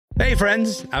Hey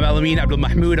friends, I'm Alamin Abdul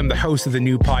Mahmoud. I'm the host of the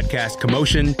new podcast,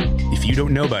 Commotion. If you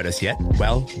don't know about us yet,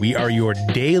 well, we are your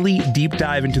daily deep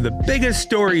dive into the biggest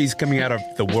stories coming out of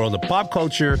the world of pop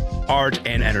culture, art,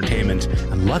 and entertainment.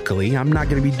 And luckily, I'm not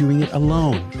going to be doing it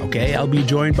alone, okay? I'll be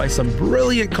joined by some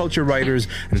brilliant culture writers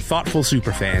and thoughtful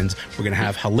superfans. We're going to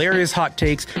have hilarious hot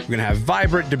takes. We're going to have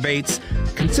vibrant debates.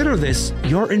 Consider this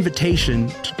your invitation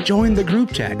to join the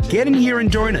group chat. Get in here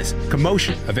and join us.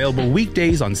 Commotion, available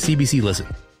weekdays on CBC Listen.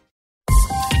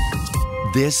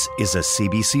 This is a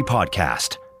CBC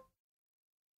podcast.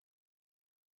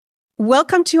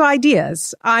 Welcome to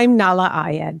Ideas. I'm Nala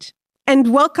Ayed.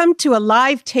 And welcome to a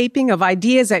live taping of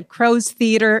Ideas at Crow's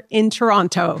Theatre in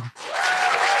Toronto.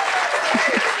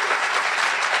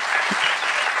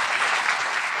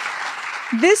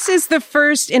 This is the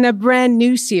first in a brand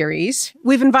new series.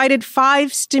 We've invited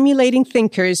 5 stimulating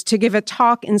thinkers to give a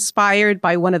talk inspired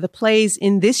by one of the plays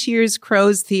in this year's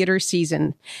Crow's Theatre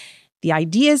season. The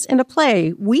ideas in a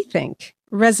play, we think,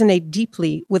 resonate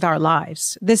deeply with our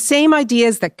lives. The same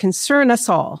ideas that concern us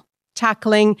all,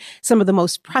 tackling some of the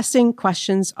most pressing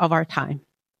questions of our time.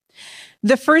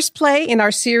 The first play in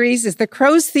our series is the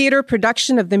Crow's Theatre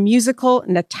production of the musical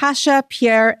Natasha,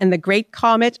 Pierre, and the Great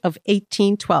Comet of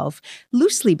 1812,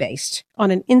 loosely based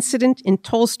on an incident in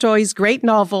Tolstoy's great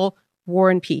novel, War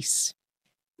and Peace.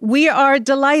 We are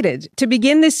delighted to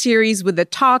begin this series with a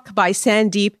talk by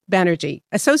Sandeep Banerjee,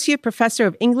 Associate Professor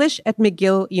of English at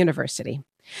McGill University.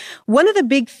 One of the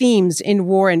big themes in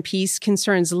War and Peace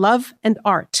concerns love and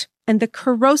art and the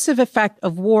corrosive effect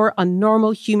of war on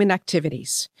normal human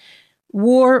activities.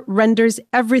 War renders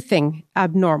everything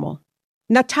abnormal.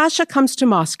 Natasha comes to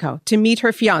Moscow to meet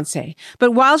her fiancé,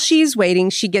 but while she is waiting,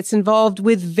 she gets involved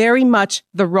with very much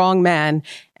the wrong man,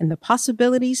 and the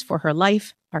possibilities for her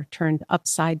life are turned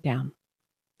upside down.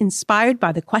 Inspired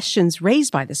by the questions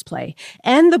raised by this play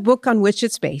and the book on which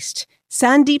it's based,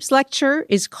 Sandeep's lecture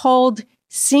is called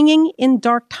Singing in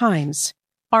Dark Times,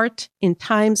 Art in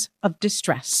Times of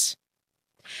Distress.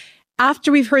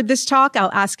 After we've heard this talk,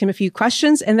 I'll ask him a few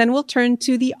questions, and then we'll turn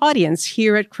to the audience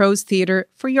here at Crow's Theatre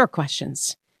for your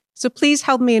questions. So please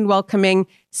help me in welcoming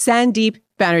Sandeep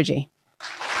Banerjee.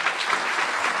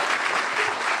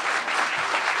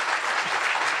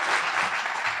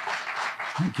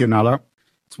 Thank you, Nala.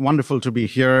 It's wonderful to be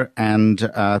here, and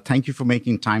thank you for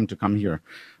making time to come here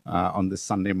on this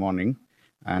Sunday morning.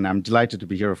 And I'm delighted to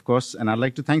be here, of course, and I'd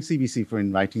like to thank CBC for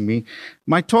inviting me.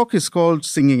 My talk is called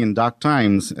Singing in Dark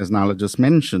Times, as Nala just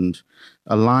mentioned,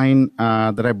 a line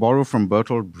that I borrow from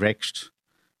Bertolt Brecht,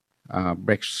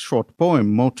 Brecht's short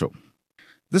poem, Motto.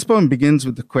 This poem begins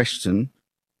with the question,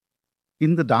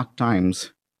 in the dark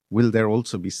times, will there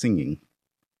also be singing?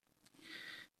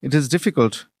 It is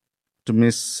difficult to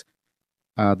miss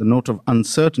the note of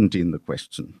uncertainty in the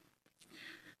question.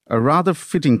 A rather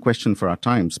fitting question for our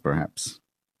times, perhaps.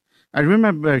 I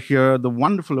remember here the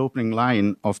wonderful opening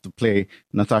line of the play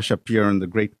Natasha, Pierre, and the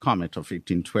Great Comet of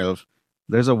 1812.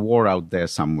 There's a war out there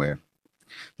somewhere.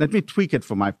 Let me tweak it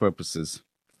for my purposes.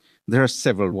 There are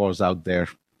several wars out there,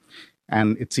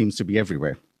 and it seems to be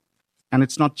everywhere. And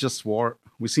it's not just war.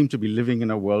 We seem to be living in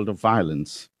a world of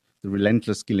violence. The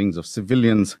relentless killings of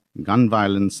civilians, gun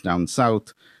violence down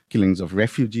south, killings of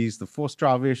refugees, the forced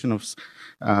starvation of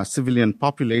civilian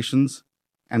populations.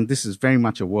 And this is very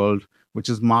much a world which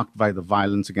is marked by the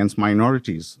violence against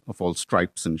minorities of all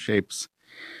stripes and shapes.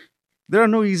 There are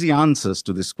no easy answers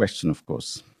to this question, of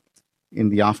course. In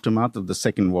the aftermath of the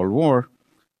Second World War,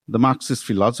 the Marxist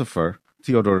philosopher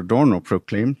Theodor Adorno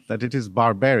proclaimed that it is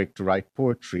barbaric to write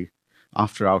poetry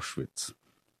after Auschwitz.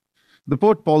 The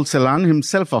poet Paul Celan,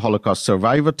 himself a Holocaust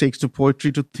survivor, takes to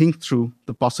poetry to think through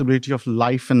the possibility of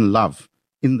life and love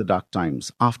in the dark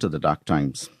times, after the dark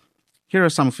times. Here are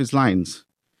some of his lines.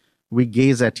 We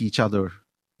gaze at each other.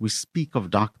 We speak of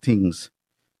dark things.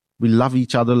 We love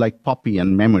each other like poppy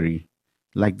and memory,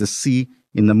 like the sea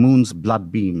in the moon's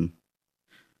blood beam.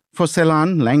 For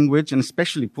Celan, language, and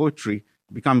especially poetry,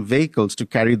 become vehicles to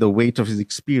carry the weight of his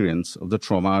experience of the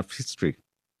trauma of history.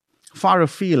 Far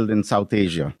afield in South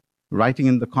Asia, writing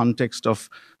in the context of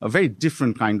a very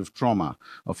different kind of trauma,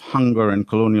 of hunger and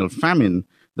colonial famine,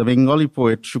 the Bengali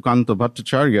poet Shukanta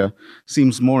Bhattacharya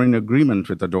seems more in agreement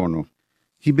with Adorno.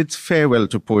 He bids farewell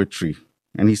to poetry,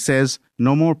 and he says,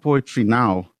 no more poetry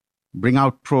now. Bring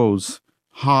out prose,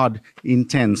 hard,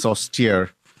 intense,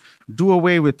 austere. Do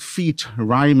away with feet,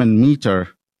 rhyme, and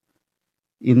meter.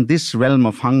 In this realm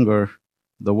of hunger,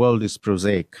 the world is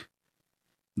prosaic.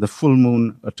 The full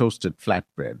moon, a toasted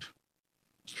flatbread.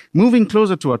 Moving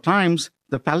closer to our times,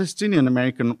 the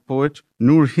Palestinian-American poet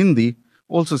Noor Hindi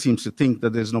also seems to think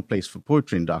that there's no place for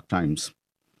poetry in dark times.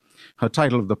 Her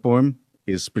title of the poem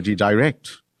is pretty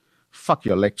direct. Fuck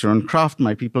your lecture on craft,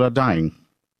 my people are dying.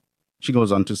 She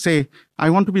goes on to say, I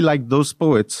want to be like those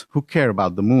poets who care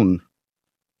about the moon.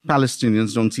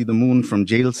 Palestinians don't see the moon from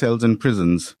jail cells and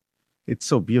prisons. It's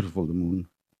so beautiful, the moon.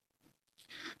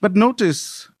 But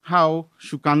notice how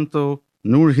Shukanto,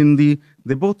 Nur Hindi,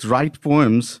 they both write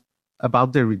poems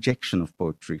about their rejection of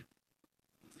poetry.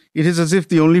 It is as if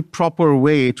the only proper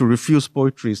way to refuse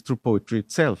poetry is through poetry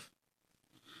itself.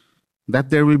 That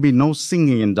there will be no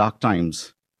singing in dark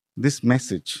times. This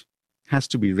message has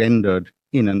to be rendered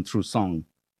in and through song.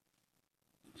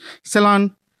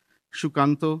 Celan,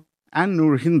 Shukanto, and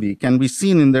Nur Hindi can be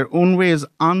seen in their own way as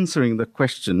answering the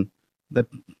question that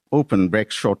opened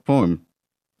Brecht's short poem.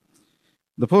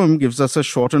 The poem gives us a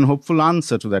short and hopeful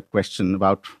answer to that question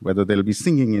about whether there'll be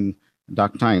singing in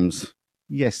dark times.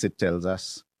 Yes, it tells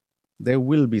us. There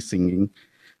will be singing.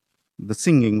 The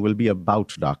singing will be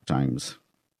about dark times.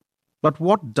 But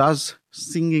what does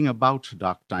singing about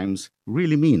dark times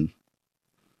really mean?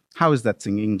 How is that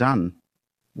singing done?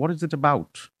 What is it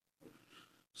about?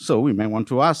 So we may want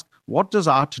to ask, what does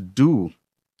art do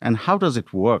and how does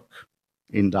it work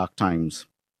in dark times?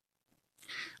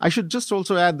 I should just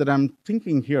also add that I'm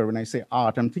thinking here, when I say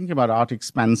art, I'm thinking about art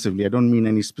expansively. I don't mean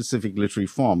any specific literary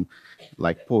form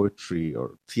like poetry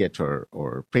or theater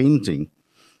or painting.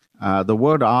 The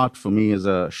word art for me is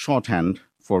a shorthand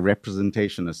for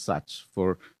representation as such,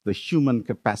 for the human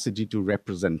capacity to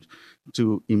represent,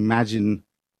 to imagine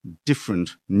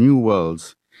different new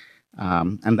worlds.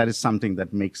 And that is something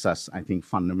that makes us, I think,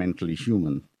 fundamentally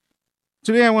human.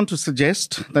 Today, I want to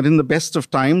suggest that in the best of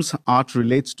times, art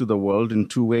relates to the world in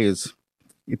two ways.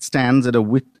 It stands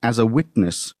as a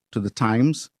witness to the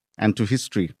times and to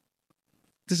history.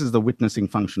 This is the witnessing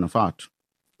function of art.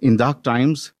 In dark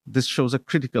times, this shows a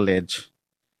critical edge.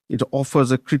 It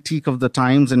offers a critique of the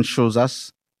times and tells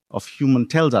us of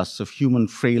human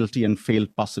frailty and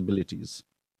failed possibilities.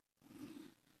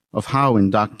 Of how in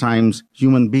dark times,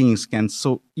 human beings can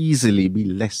so easily be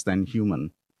less than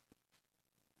human.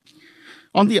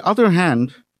 On the other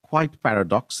hand, quite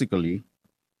paradoxically,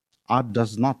 art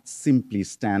does not simply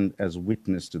stand as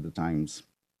witness to the times.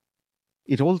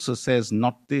 It also says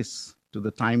not this to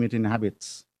the time it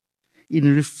inhabits.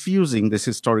 In refusing this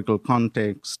historical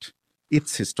context,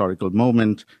 its historical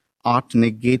moment, art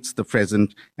negates the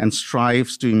present and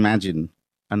strives to imagine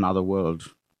another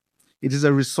world. It is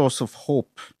a resource of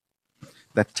hope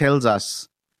that tells us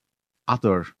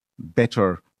other,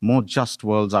 better, more just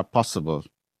worlds are possible.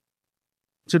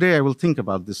 Today, I will think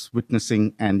about this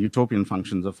witnessing and utopian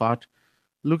functions of art,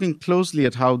 looking closely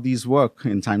at how these work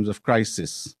in times of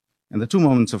crisis. And the two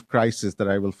moments of crisis that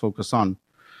I will focus on,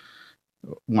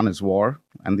 one is war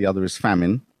and the other is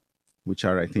famine, which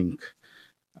are, I think,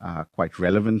 quite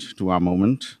relevant to our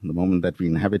moment, the moment that we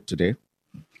inhabit today.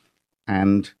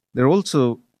 And they're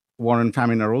also, war and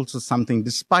famine are also something,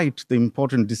 despite the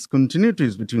important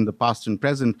discontinuities between the past and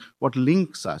present, what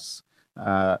links us,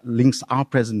 links our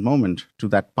present moment to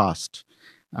that past.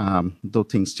 Though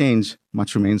things change,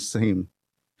 much remains the same.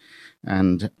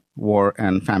 And war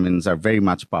and famines are very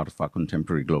much part of our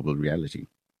contemporary global reality.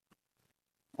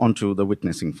 On to the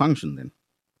witnessing function then.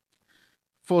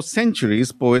 For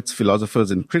centuries, poets,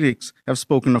 philosophers, and critics have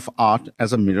spoken of art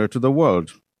as a mirror to the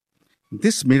world.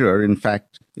 This mirror, in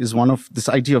fact, this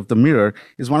idea of the mirror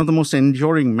is one of the most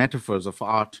enduring metaphors of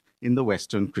art in the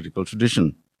Western critical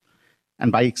tradition.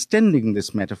 And by extending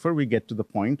this metaphor, we get to the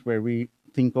point where we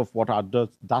think of what art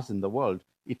does in the world.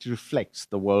 It reflects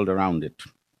the world around it.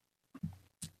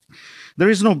 There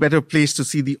is no better place to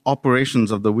see the operations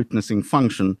of the witnessing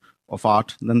function of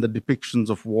art than the depictions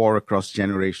of war across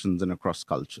generations and across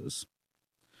cultures.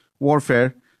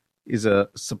 Warfare is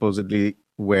supposedly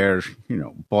where,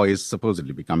 boys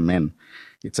supposedly become men.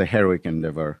 It's a heroic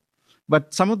endeavor.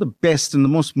 But some of the best and the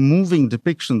most moving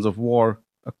depictions of war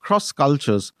across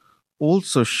cultures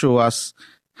also show us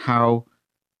how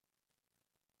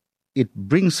it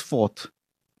brings forth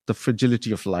the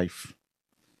fragility of life.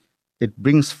 It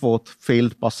brings forth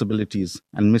failed possibilities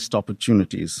and missed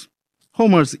opportunities.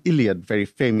 Homer's Iliad very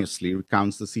famously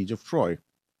recounts the siege of Troy.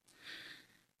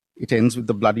 It ends with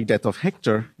the bloody death of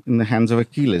Hector in the hands of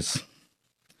Achilles.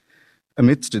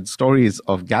 Amidst its stories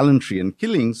of gallantry and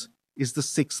killings is the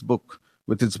sixth book,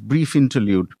 with its brief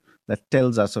interlude that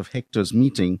tells us of Hector's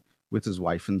meeting with his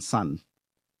wife and son.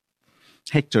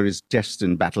 Hector is dressed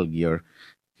in battle gear.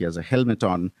 He has a helmet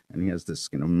on, and he has this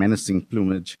menacing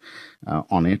plumage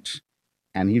on it.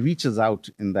 And he reaches out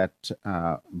in that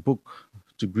book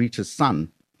to greet his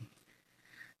son.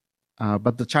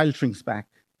 But the child shrinks back.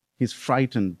 He's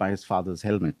frightened by his father's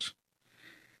helmet.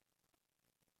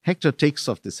 Hector takes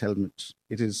off this helmet.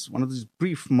 It is one of these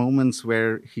brief moments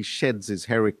where he sheds his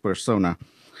heroic persona,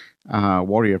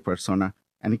 warrior persona,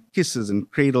 and he kisses and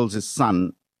cradles his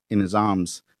son in his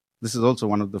arms. This is also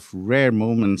one of the rare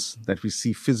moments that we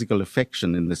see physical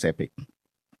affection in this epic.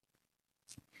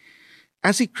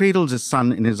 As he cradles his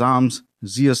son in his arms,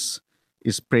 Zeus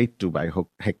is prayed to by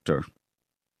Hector.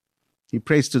 He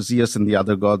prays to Zeus and the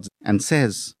other gods and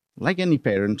says, like any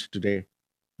parent today,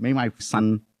 may my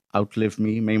son outlive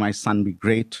me, may my son be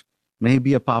great, may he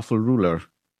be a powerful ruler.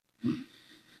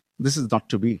 This is not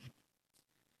to be.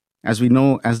 As we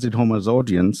know, as did Homer's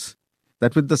audience,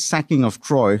 that with the sacking of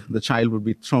Troy, the child would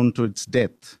be thrown to its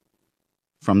death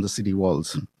from the city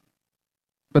walls.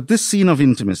 But this scene of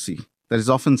intimacy, that is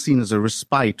often seen as a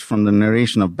respite from the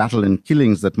narration of battle and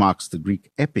killings that marks the Greek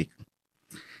epic,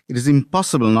 it is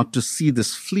impossible not to see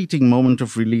this fleeting moment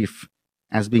of relief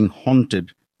as being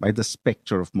haunted by the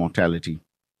specter of mortality.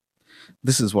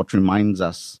 This is what reminds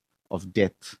us of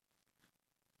death,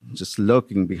 just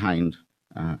lurking behind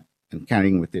and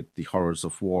carrying with it the horrors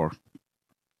of war.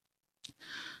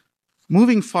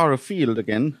 Moving far afield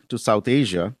again to South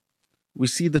Asia, we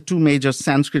see the two major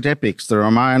Sanskrit epics, the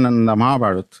Ramayana and the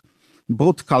Mahabharata,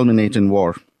 both culminate in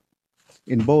war.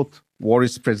 In both, war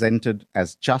is presented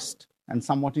as just and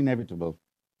somewhat inevitable.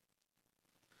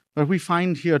 But we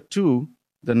find here too,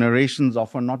 the narrations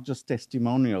offer not just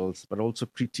testimonials, but also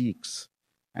critiques,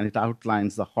 and it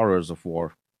outlines the horrors of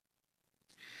war.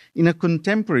 In a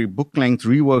contemporary book-length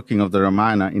reworking of the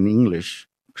Ramayana in English,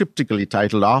 cryptically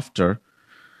titled After,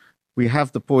 we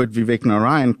have the poet Vivek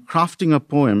Narayan crafting a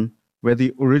poem where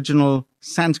the original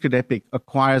Sanskrit epic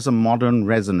acquires a modern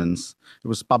resonance. It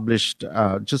was published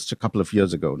just a couple of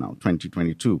years ago now,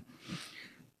 2022.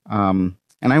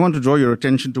 And I want to draw your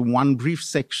attention to one brief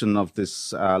section of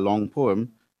this long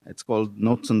poem. It's called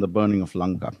Notes on the Burning of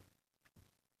Lanka.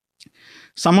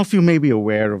 Some of you may be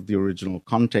aware of the original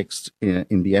context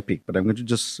in the epic, but I'm going to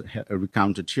just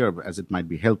recount it here as it might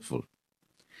be helpful.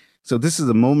 So this is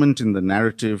a moment in the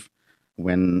narrative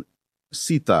when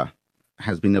Sita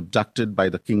has been abducted by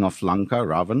the king of Lanka,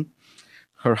 Ravan.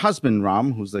 Her husband,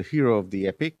 Ram, who's the hero of the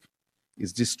epic,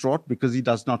 is distraught because he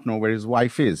does not know where his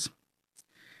wife is.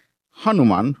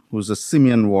 Hanuman, who's a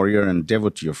Simian warrior and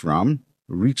devotee of Ram,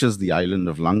 reaches the island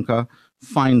of Lanka,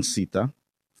 finds Sita,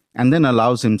 and then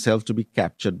allows himself to be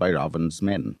captured by Ravan's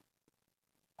men.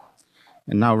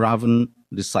 And now Ravan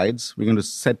decides we're going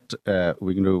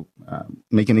to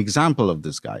make an example of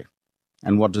this guy.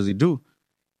 And what does he do?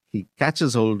 He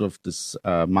catches hold of this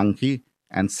monkey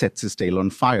and sets his tail on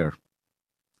fire.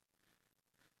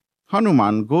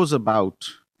 Hanuman goes about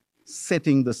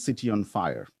setting the city on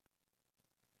fire.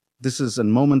 This is a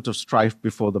moment of strife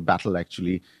before the battle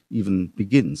actually even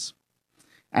begins.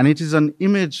 And it is an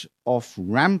image of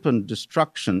rampant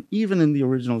destruction, even in the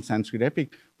original Sanskrit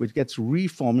epic, which gets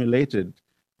reformulated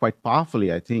quite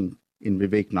powerfully, I think, in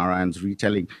Vivek Narayan's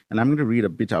retelling. And I'm going to read a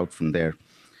bit out from there,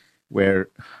 where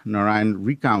Narayan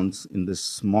recounts in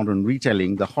this modern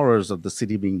retelling the horrors of the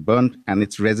city being burnt and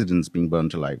its residents being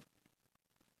burnt alive.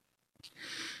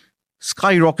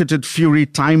 Skyrocketed fury,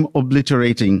 time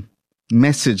obliterating,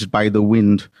 messaged by the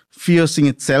wind, fiercing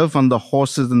itself on the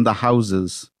horses and the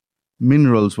houses.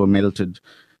 Minerals were melted.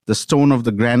 The stone of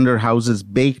the grander houses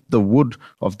baked the wood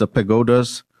of the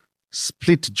pagodas,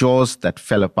 split jaws that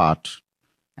fell apart,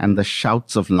 and the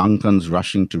shouts of Lankans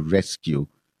rushing to rescue,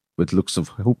 with looks of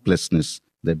hopelessness,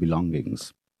 their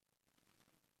belongings.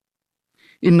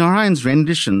 In Narayan's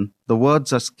rendition, the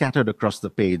words are scattered across the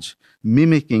page,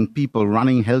 mimicking people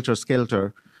running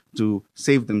helter-skelter to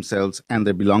save themselves and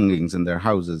their belongings in their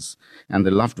houses and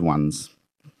their loved ones.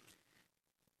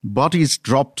 Bodies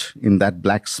dropped in that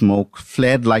black smoke,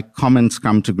 flared like comets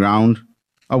come to ground.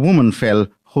 A woman fell,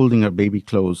 holding her baby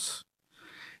close,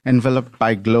 enveloped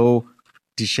by glow,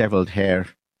 disheveled hair.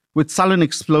 With sullen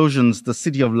explosions, the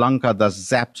city of Lanka thus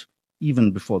zapped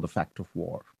even before the fact of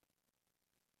war.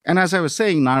 And as I was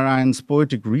saying, Narayan's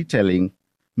poetic retelling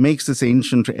makes this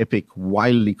ancient epic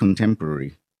wildly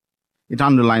contemporary. It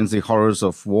underlines the horrors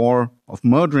of war, of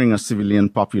murdering a civilian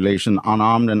population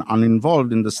unarmed and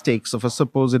uninvolved in the stakes of a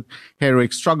supposed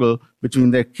heroic struggle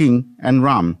between their king and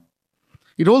Ram.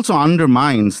 It also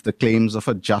undermines the claims of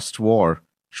a just war,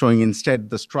 showing instead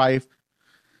the strife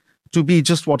to be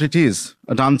just what it is,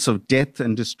 a dance of death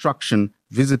and destruction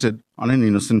visited on an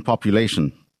innocent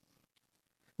population.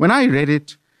 When I read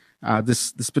it,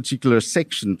 this particular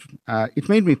section, it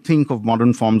made me think of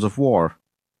modern forms of war,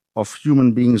 of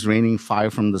human beings raining fire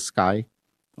from the sky,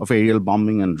 of aerial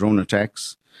bombing and drone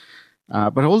attacks,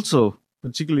 but also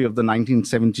particularly of the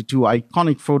 1972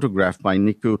 iconic photograph by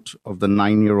Nikut of the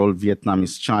 9-year-old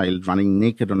Vietnamese child running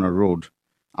naked on a road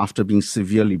after being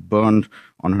severely burned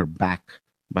on her back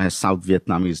by a South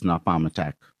Vietnamese napalm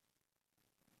attack.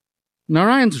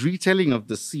 Narayan's retelling of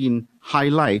the scene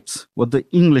highlights what the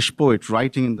English poet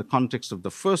writing in the context of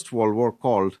the First World War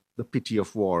called the pity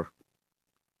of war.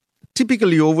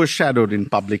 Typically overshadowed in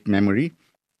public memory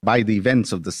by the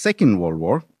events of the Second World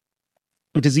War,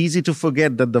 it is easy to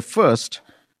forget that the first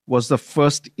was the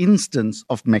first instance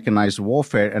of mechanized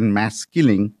warfare and mass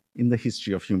killing in the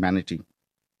history of humanity.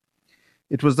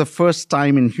 It was the first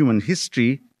time in human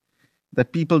history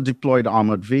that people deployed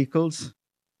armored vehicles,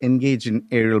 engaged in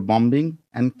aerial bombing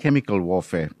and chemical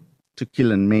warfare to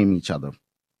kill and maim each other.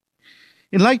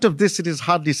 In light of this, it is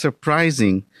hardly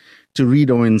surprising to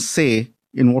read Owen say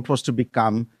in what was to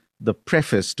become the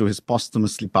preface to his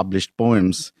posthumously published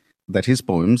poems that his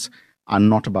poems are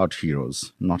not about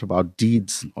heroes, not about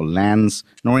deeds or lands,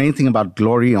 nor anything about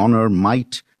glory, honor,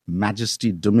 might,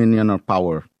 majesty, dominion, or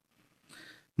power.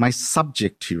 My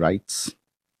subject, he writes,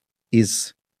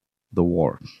 is the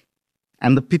war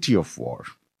and the pity of war.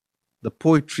 The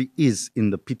poetry is in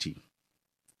the pity.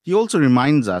 He also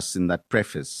reminds us in that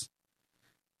preface,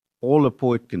 all a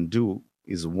poet can do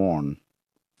is warn.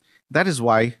 That is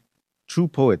why true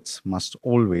poets must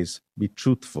always be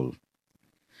truthful.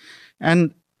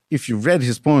 And if you've read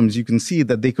his poems, you can see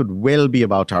that they could well be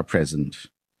about our present.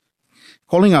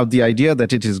 Calling out the idea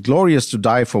that it is glorious to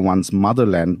die for one's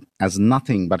motherland as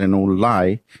nothing but an old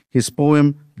lie, his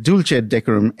poem Dulce et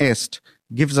Decorum Est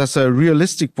gives us a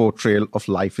realistic portrayal of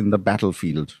life in the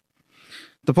battlefield.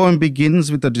 The poem begins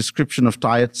with a description of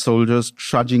tired soldiers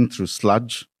trudging through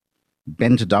sludge,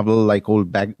 bent double like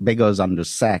old beggars under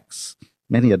sacks.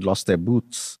 Many had lost their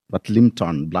boots, but limped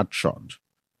on, bloodshot.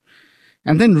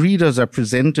 And then readers are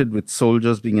presented with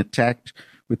soldiers being attacked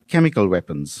with chemical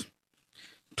weapons.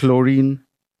 Chlorine,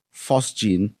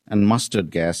 phosgene, and mustard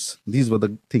gas. These were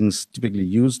the things typically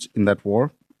used in that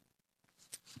war.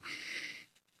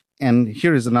 And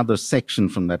here is another section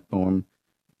from that poem.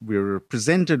 We're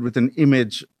presented with an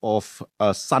image of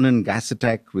a sudden gas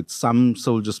attack with some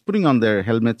soldiers putting on their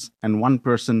helmets and one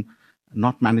person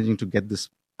not managing to get this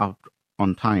out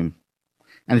on time.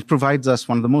 And it provides us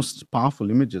one of the most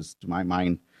powerful images, to my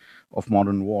mind, of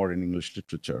modern war in English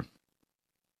literature.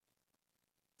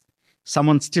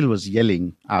 Someone still was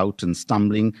yelling out and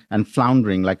stumbling and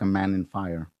floundering like a man in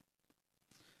fire.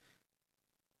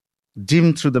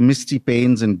 Dim through the misty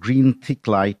panes and green thick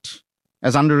light,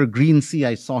 as under a green sea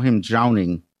I saw him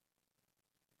drowning.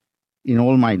 In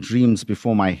all my dreams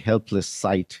before my helpless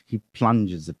sight, he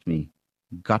plunges at me,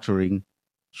 guttering,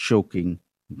 choking,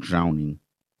 drowning.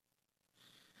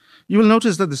 You will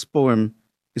notice that this poem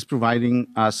is providing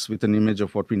us with an image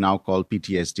of what we now call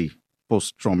PTSD,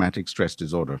 post-traumatic stress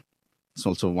disorder. It's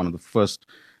also one of the first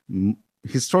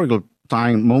historical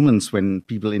moments when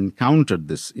people encountered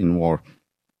this in war.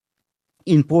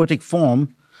 In poetic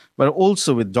form, but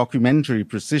also with documentary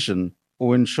precision,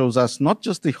 Owen shows us not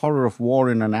just the horror of war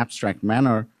in an abstract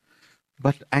manner,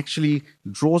 but actually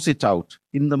draws it out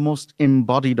in the most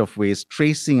embodied of ways,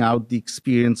 tracing out the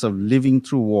experience of living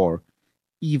through war,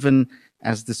 even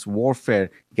as this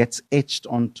warfare gets etched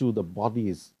onto the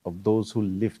bodies of those who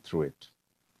live through it.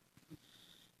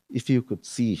 If you could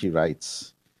see, he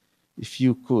writes, if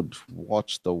you could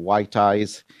watch the white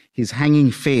eyes, his hanging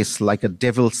face like a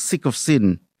devil sick of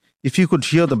sin, if you could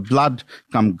hear the blood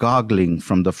come gargling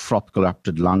from the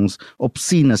froth-corrupted lungs,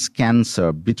 obscene as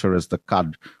cancer, bitter as the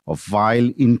cud of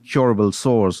vile, incurable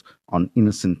sores on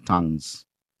innocent tongues.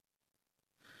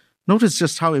 Notice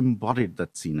just how embodied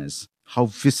that scene is, how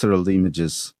visceral the image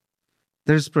is.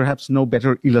 There is perhaps no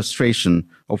better illustration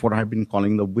of what I've been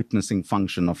calling the witnessing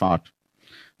function of art.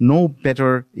 No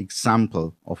better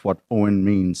example of what Owen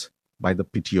means by the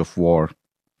pity of war.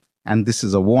 And this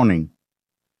is a warning.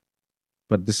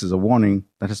 But this is a warning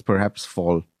that has perhaps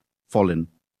fallen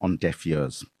on deaf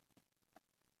ears.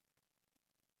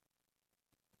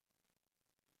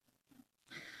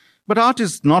 But art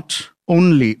is not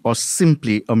only or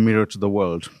simply a mirror to the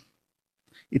world.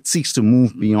 It seeks to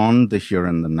move beyond the here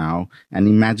and the now and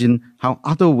imagine how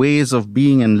other ways of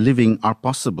being and living are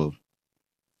possible.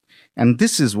 And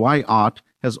this is why art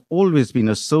has always been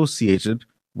associated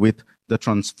with the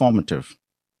transformative.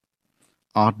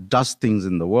 Art does things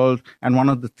in the world, and one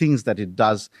of the things that it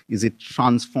does is it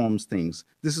transforms things.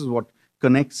 This is what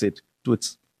connects it to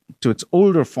its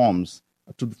older forms,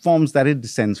 to the forms that it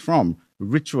descends from,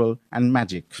 ritual and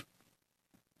magic.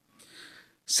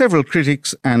 Several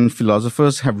critics and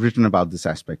philosophers have written about this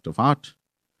aspect of art.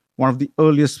 One of the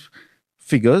earliest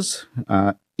figures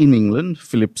in England,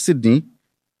 Philip Sidney,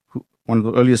 one of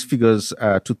the earliest figures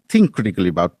to think critically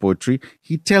about poetry,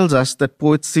 he tells us that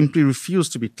poets simply refuse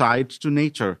to be tied to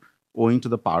nature owing to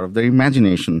the power of their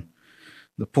imagination.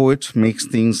 The poet makes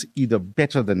things either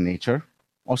better than nature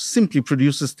or simply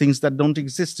produces things that don't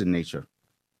exist in nature.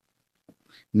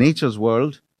 Nature's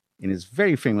world, in its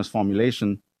very famous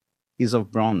formulation, is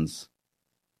of bronze.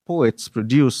 Poets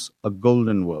produce a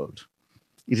golden world.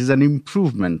 It is an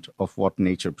improvement of what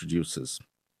nature produces.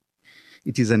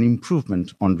 It is an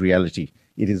improvement on reality.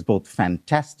 It is both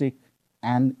fantastic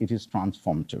and it is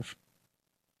transformative.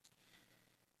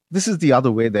 This is the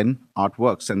other way then art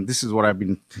works, and this is what I've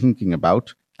been thinking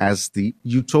about as the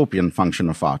utopian function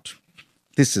of art.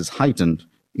 This is heightened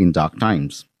in dark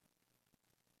times.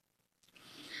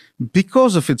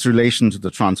 Because of its relation to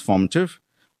the transformative,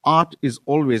 art is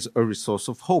always a resource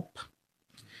of hope.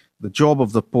 The job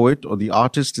of the poet or the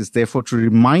artist is therefore to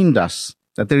remind us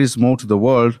that there is more to the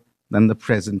world than the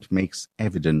present makes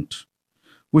evident.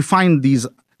 We find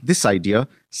this idea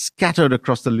scattered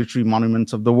across the literary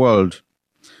monuments of the world.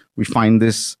 We find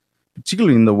this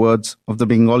particularly in the words of the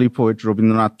Bengali poet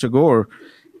Rabindranath Tagore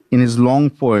in his long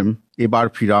poem, Ebar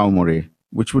Phirao More,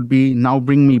 which would be Now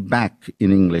Bring Me Back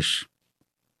in English.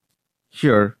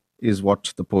 Here is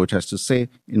what the poet has to say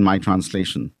in my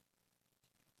translation.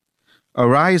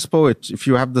 Arise, poet, if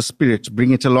you have the spirit,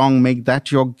 bring it along, make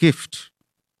that your gift.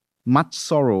 Much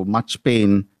sorrow, much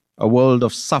pain, a world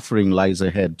of suffering lies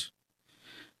ahead.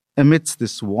 Amidst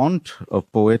this want, O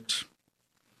poet,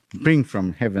 bring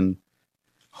from heaven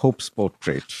hope's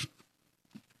portrait.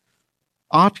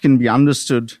 Art can be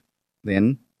understood,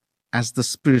 then, as the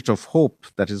spirit of hope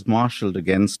that is marshaled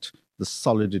against the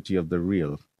solidity of the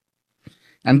real.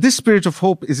 And this spirit of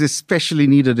hope is especially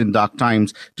needed in dark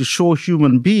times to show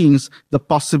human beings the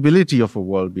possibility of a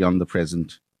world beyond the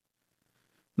present.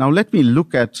 Now, let me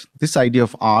look at this idea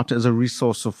of art as a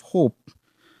resource of hope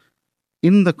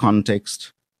in the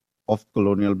context of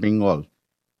colonial Bengal,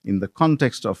 in the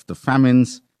context of the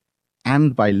famines,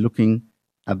 and by looking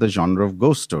at the genre of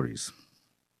ghost stories.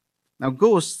 Now,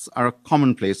 ghosts are a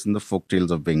commonplace in the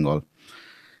folktales of Bengal.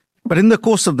 But in the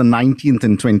course of the 19th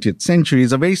and 20th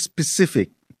centuries, a very specific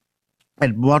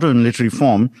and modern literary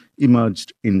form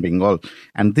emerged in Bengal.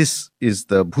 And this is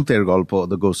the Bhuter Golpo,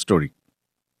 the ghost story.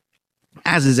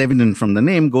 As is evident from the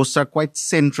name, ghosts are quite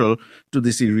central to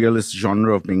this irrealist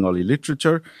genre of Bengali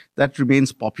literature that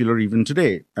remains popular even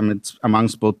today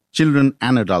amongst both children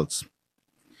and adults.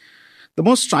 The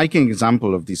most striking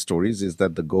example of these stories is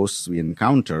that the ghosts we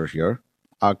encounter here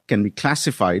can be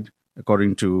classified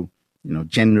according to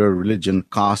gender, religion,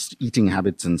 caste, eating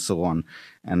habits, and so on.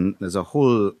 And there's a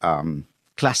whole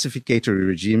classificatory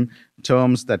regime,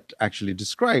 terms that actually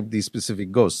describe these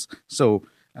specific ghosts. So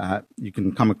you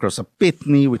can come across a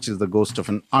Petni, which is the ghost of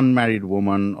an unmarried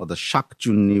woman, or the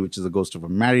Shakchunni, which is the ghost of a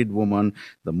married woman.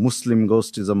 The Muslim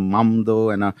ghost is a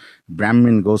Mamdo, and a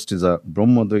Brahmin ghost is a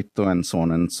Brahmadoitya, and so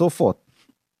on and so forth.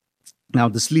 Now,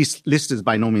 this list is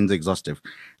by no means exhaustive.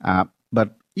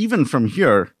 But even from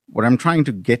here, what I'm trying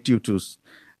to get you to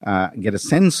get a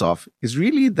sense of is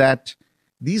really that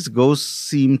these ghosts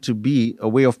seem to be a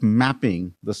way of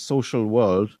mapping the social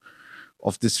world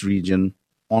of this region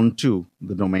onto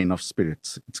the domain of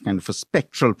spirits. It's kind of a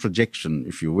spectral projection,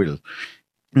 if you will.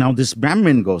 Now, this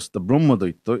Brahmin ghost, the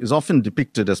Brahmadoitya, is often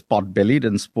depicted as pot-bellied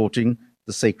and sporting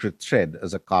the sacred thread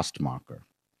as a caste marker.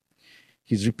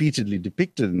 He's repeatedly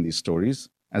depicted in these stories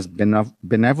as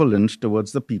benevolent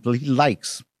towards the people he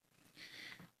likes,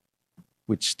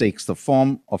 which takes the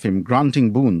form of him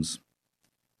granting boons.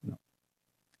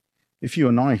 If you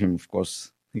annoy him, of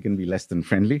course, he can be less than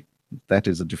friendly. That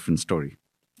is a different story,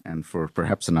 and for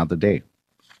perhaps another day.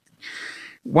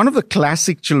 One of the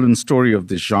classic children's story of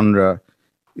this genre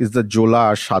is the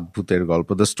Jola Shad Bhuter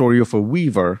Golpo, the story of a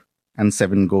weaver and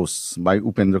 7 ghosts by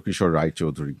Upendra Kishore Rai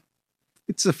Chaudhuri.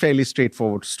 It's a fairly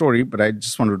straightforward story, but I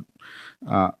just want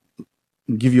to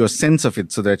give you a sense of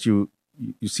it so that you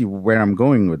see where I'm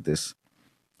going with this.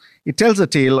 It tells a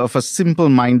tale of a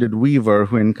simple-minded weaver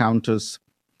who encounters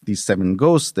these 7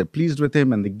 ghosts. They're pleased with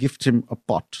him and they gift him a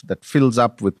pot that fills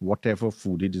up with whatever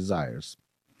food he desires.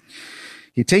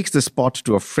 He takes this pot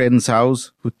to a friend's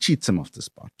house who cheats him of this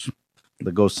pot.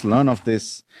 The ghosts learn of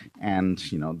this and,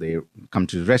 they come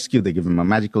to his rescue. They give him a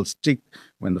magical stick.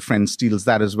 When the friend steals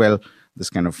that as well, this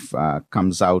kind of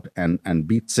comes out and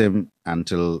beats him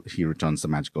until he returns the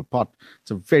magical pot.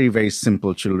 It's a very, very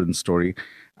simple children's story,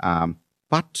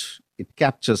 but it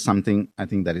captures something I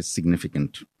think that is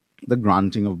significant, the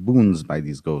granting of boons by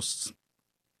these ghosts.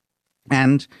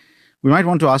 And we might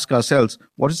want to ask ourselves,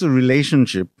 what is the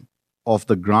relationship of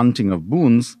the granting of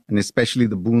boons, and especially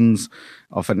the boons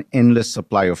of an endless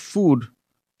supply of food,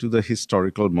 to the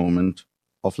historical moment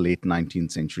of late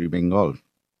 19th century Bengal?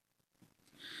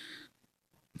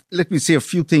 let me say a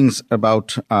few things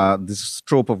about this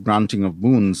trope of granting of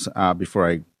boons before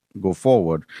I go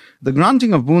forward. The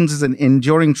granting of boons is an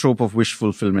enduring trope of wish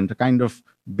fulfillment, a kind of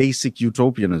basic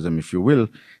utopianism, if you will,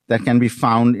 that can be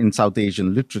found in South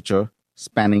Asian literature,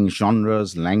 spanning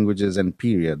genres, languages, and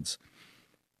periods.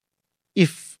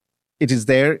 If it is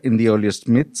there in the earliest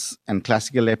myths and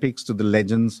classical epics to the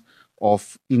legends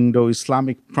of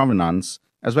Indo-Islamic provenance,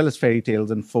 as well as fairy tales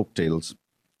and folk tales,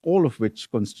 all of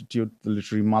which constitute the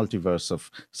literary multiverse of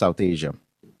South Asia.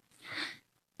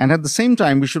 And at the same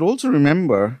time, we should also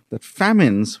remember that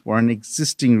famines were an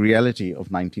existing reality of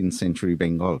 19th century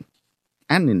Bengal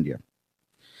and India.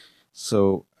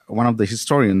 So one of the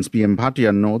historians, P.M.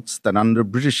 Bhatia, notes that under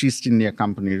British East India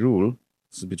Company rule,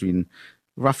 this is between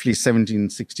roughly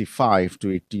 1765 to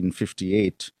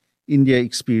 1858, India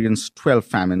experienced 12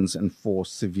 famines and 4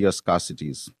 severe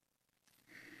scarcities.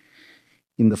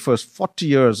 In the first 40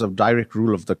 years of direct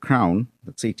rule of the Crown,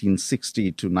 that's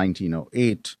 1860 to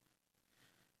 1908,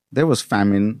 there was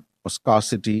famine or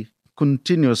scarcity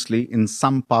continuously in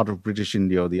some part of British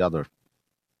India or the other.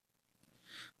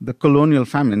 The colonial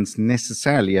famines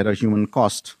necessarily had a human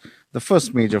cost. The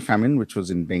first major famine, which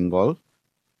was in Bengal,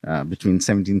 between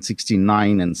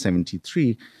 1769 and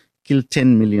 73, killed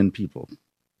 10 million people.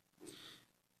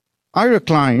 Ira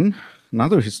Klein,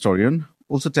 another historian,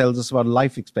 also tells us about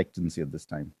life expectancy at this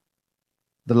time.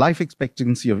 The life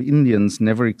expectancy of Indians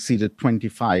never exceeded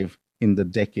 25 in the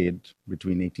decade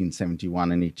between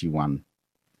 1871 and 81,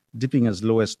 dipping as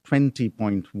low as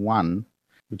 20.1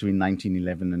 between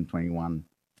 1911 and 21.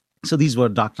 So these were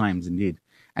dark times indeed.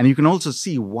 And you can also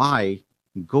see why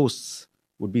ghosts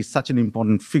would be such an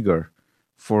important figure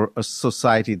for a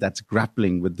society that's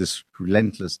grappling with this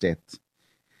relentless death.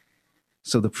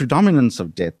 So the predominance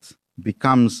of death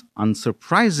becomes,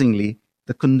 unsurprisingly,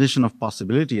 the condition of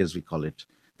possibility, as we call it,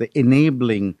 the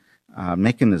enabling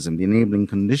mechanism, the enabling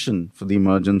condition for the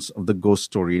emergence of the ghost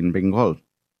story in Bengal.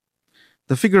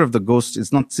 The figure of the ghost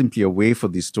is not simply a way for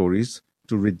these stories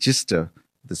to register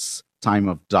this time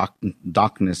of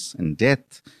darkness and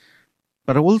death,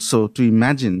 but also to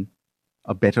imagine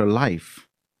a better life.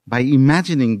 By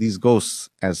imagining these ghosts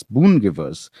as boon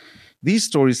givers, these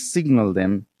stories signal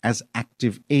them as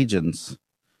active agents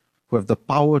who have the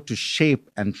power to shape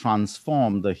and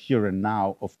transform the here and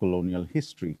now of colonial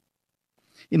history.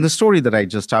 In the story that I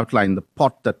just outlined, the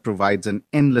pot that provides an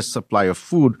endless supply of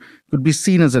food could be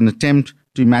seen as an attempt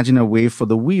to imagine a way for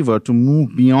the weaver to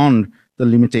move beyond the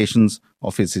limitations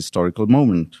of his historical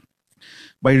moment.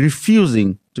 By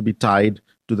refusing to be tied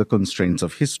to the constraints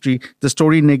of history, the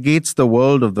story negates the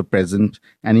world of the present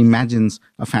and imagines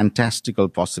a fantastical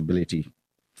possibility.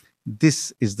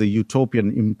 This is the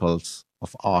utopian impulse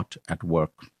of art at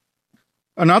work.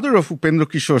 Another of Upendra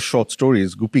Kishore's short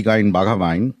stories, Gupi Gain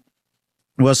Bagavain,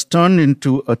 was turned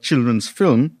into a children's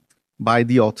film by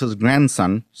the author's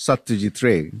grandson, Satyajit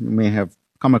Ray. You may have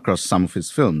come across some of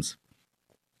his films.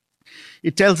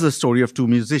 It tells the story of two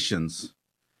musicians.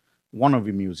 One of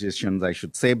the musicians, I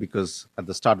should say, because at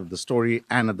the start of the story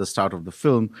and at the start of the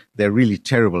film, they're really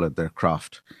terrible at their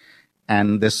craft.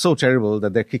 And they're so terrible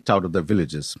that they're kicked out of their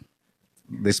villages.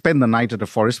 They spend the night at a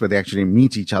forest where they actually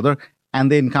meet each other, and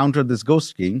they encounter this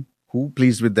ghost king who,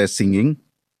 pleased with their singing,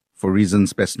 for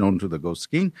reasons best known to the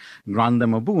ghost king, grant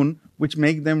them a boon, which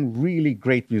make them really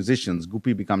great musicians.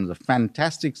 Gupi becomes a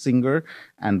fantastic singer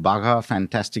and Bagha a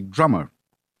fantastic drummer.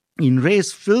 In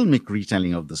Ray's filmic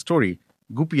retelling of the story,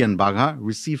 Gupi and Bagha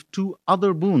receive two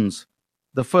other boons.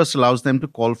 The first allows them to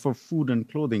call for food and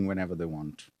clothing whenever they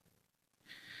want.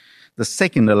 The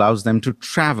second allows them to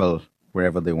travel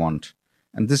wherever they want.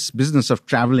 And this business of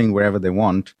traveling wherever they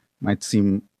want might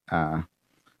seem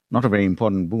not a very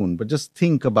important boon, but just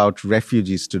think about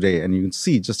refugees today and you can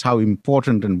see just how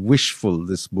important and wishful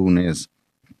this boon is.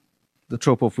 The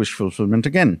trope of wish fulfillment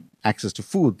again, access to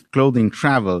food, clothing,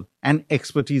 travel, and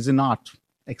expertise in art.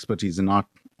 Expertise in art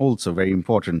also very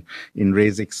important in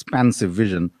Ray's expansive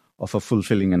vision of a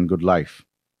fulfilling and good life.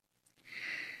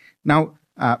 Now,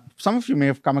 some of you may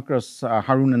have come across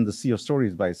Harun and the Sea of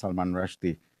Stories by Salman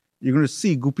Rushdie. You're going to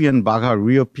see Gupi and Bagha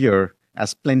reappear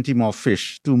as plenty more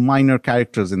fish, two minor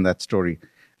characters in that story,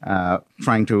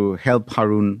 trying to help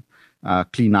Harun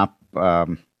clean up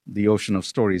the ocean of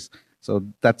stories. So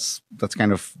that's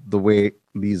kind of the way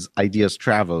these ideas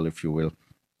travel, if you will.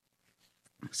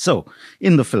 So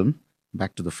in the film,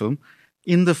 back to the film,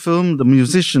 in the film, the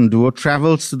musician duo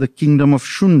travels to the kingdom of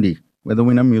Shundi, where they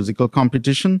win a musical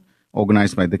competition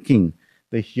organized by the king.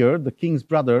 They hear the king's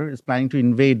brother is planning to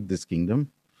invade this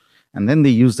kingdom, and then they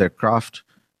use their craft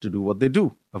to do what they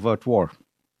do, avert war,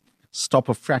 stop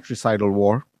a fratricidal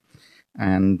war.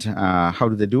 And how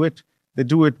do they do it? They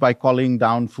do it by calling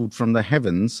down food from the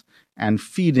heavens and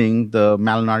feeding the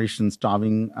malnourished and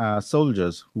starving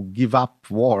soldiers who give up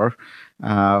war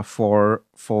for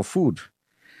food.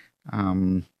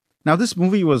 Now, this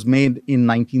movie was made in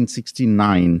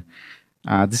 1969.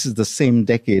 This is the same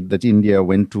decade that India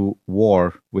went to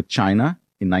war with China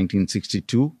in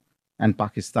 1962 and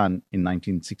Pakistan in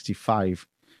 1965.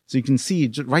 So you can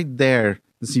see right there,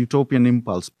 this utopian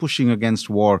impulse pushing against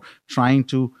war, trying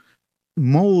to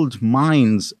mold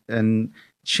minds and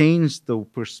change the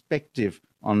perspective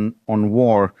on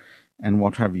war and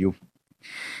what have you.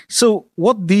 So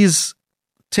what these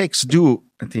texts do,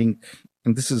 I think,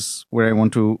 and this is where I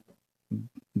want to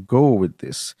go with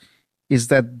this, is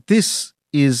that these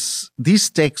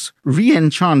texts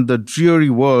re-enchant the dreary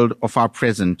world of our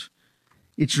present.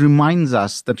 It reminds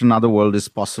us that another world is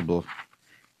possible.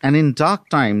 And in dark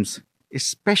times,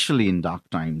 especially in dark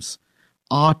times,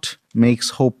 art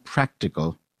makes hope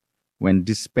practical when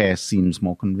despair seems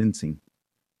more convincing.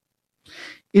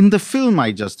 In the film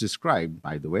I just described,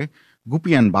 by the way,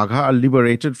 Guppy and Bagha are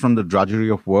liberated from the drudgery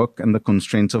of work and the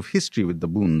constraints of history with the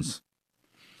boons.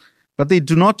 But they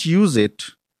do not use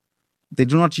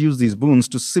these boons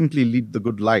to simply lead the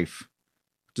good life,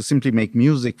 to simply make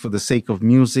music for the sake of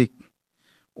music,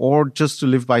 or just to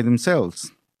live by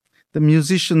themselves. The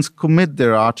musicians commit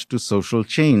their art to social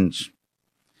change.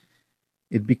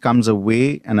 It becomes a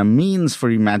way and a means for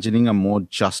imagining a more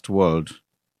just world.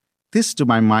 This, to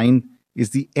my mind, is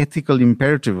the ethical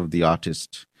imperative of the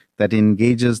artist that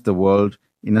engages the world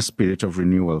in a spirit of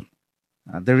renewal.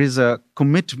 There is a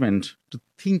commitment to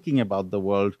thinking about the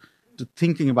world, to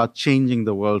thinking about changing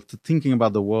the world, to thinking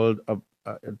about the world,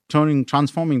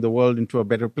 transforming the world into a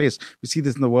better place. We see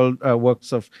this in the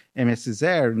works of Aimé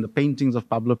Césaire, in the paintings of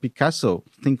Pablo Picasso.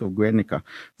 Think of Guernica,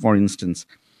 for instance.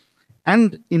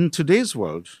 And in today's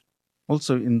world,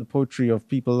 also in the poetry of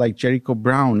people like Jericho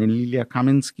Brown and Lilia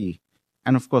Kaminsky,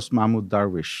 and of course Mahmoud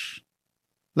Darwish.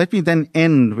 Let me then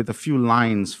end with a few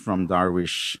lines from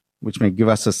Darwish, which may give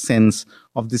us a sense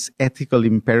of this ethical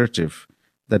imperative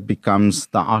that becomes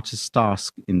the artist's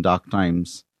task in dark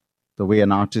times, the way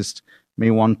an artist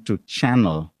may want to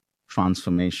channel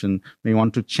transformation, may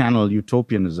want to channel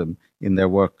utopianism in their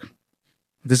work.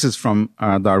 This is from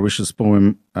Darwish's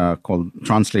poem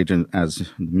translated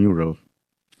as The Mural.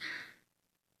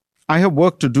 I have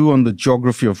work to do on the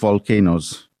geography of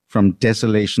volcanoes, from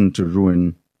desolation to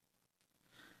ruin.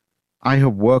 I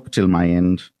have work till my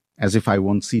end, as if I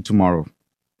won't see tomorrow.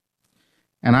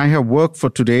 And I have work for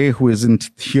today who isn't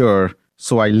here,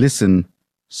 so I listen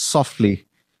softly,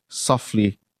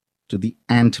 softly to the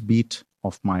ant beat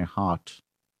of my heart.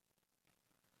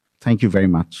 Thank you very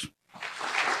much.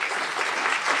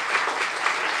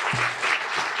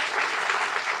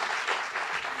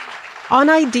 On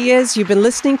Ideas, you've been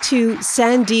listening to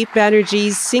Sandeep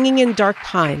Banerjee's Singing in Dark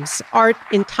Times, Art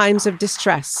in Times of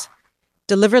Distress,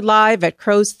 delivered live at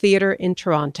Crow's Theatre in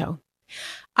Toronto.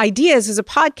 Ideas is a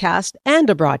podcast and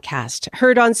a broadcast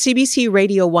heard on CBC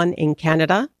Radio 1 in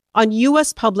Canada, on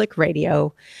U.S. Public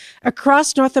Radio,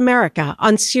 across North America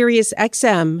on Sirius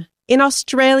XM, in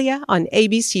Australia on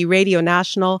ABC Radio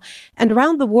National, and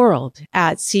around the world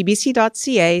at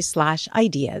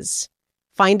cbc.ca/ideas.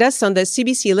 Find us on the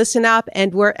CBC Listen app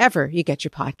and wherever you get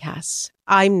your podcasts.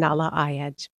 I'm Nala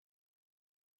Ayed.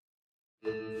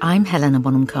 I'm Helena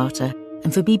Bonham Carter,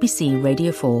 and for BBC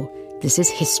Radio 4, this is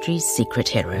History's Secret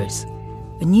Heroes,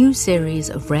 a new series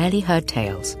of rarely heard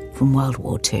tales from World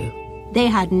War II. They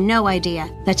had no idea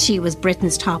that she was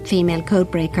Britain's top female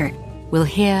codebreaker. We'll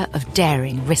hear of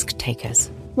daring risk-takers.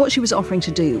 What she was offering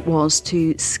to do was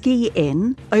to ski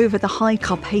in over the high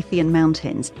Carpathian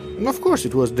mountains. And of course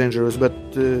it was dangerous, but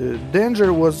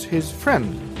danger was his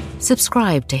friend.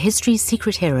 Subscribe to History's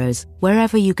Secret Heroes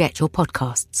wherever you get your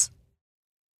podcasts.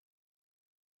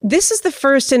 This is the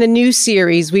first in a new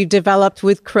series we've developed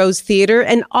with Crow's Theatre,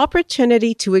 an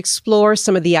opportunity to explore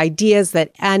some of the ideas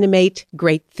that animate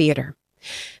great theatre.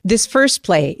 This first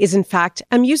play is in fact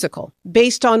a musical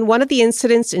based on one of the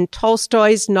incidents in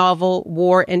Tolstoy's novel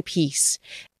War and Peace,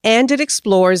 and it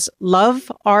explores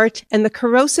love, art, and the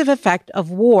corrosive effect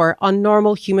of war on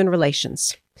normal human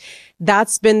relations.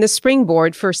 That's been the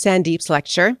springboard for Sandeep's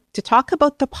lecture to talk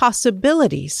about the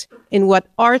possibilities in what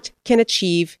art can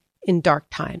achieve in dark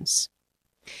times.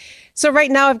 So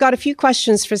right now I've got a few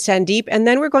questions for Sandeep, and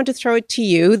then we're going to throw it to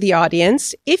you, the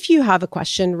audience. If you have a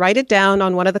question, write it down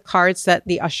on one of the cards that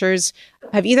the ushers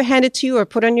have either handed to you or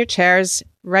put on your chairs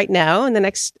right now in the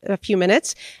next few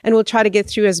minutes, and we'll try to get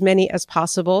through as many as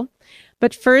possible.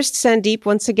 But first, Sandeep,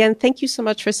 once again, thank you so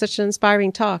much for such an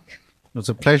inspiring talk. It was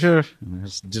a pleasure. I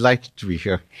was delighted to be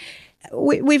here.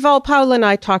 Paula and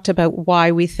I talked about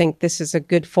why we think this is a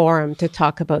good forum to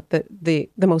talk about the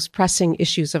most pressing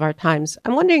issues of our times.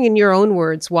 I'm wondering, in your own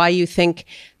words, why you think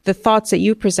the thoughts that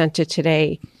you presented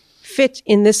today fit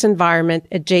in this environment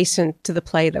adjacent to the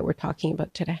play that we're talking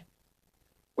about today.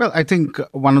 Well, I think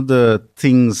one of the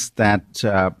things that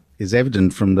is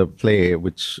evident from the play,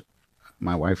 which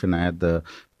my wife and I had the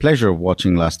pleasure of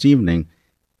watching last evening,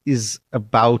 is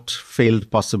about failed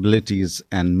possibilities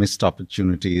and missed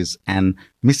opportunities and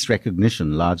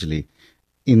misrecognition, largely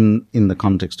in the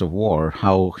context of war,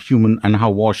 how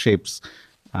war shapes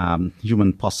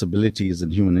human possibilities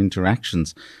and human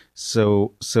interactions.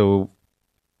 So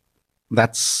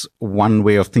that's one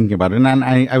way of thinking about it. And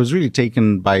I was really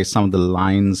taken by some of the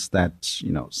lines that,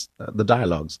 the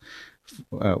dialogues.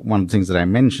 One of the things that I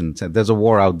mentioned said, there's a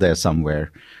war out there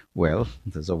somewhere. Well,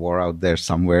 there's a war out there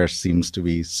somewhere seems to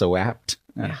be so apt.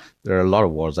 Yeah. There are a lot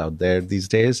of wars out there these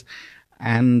days.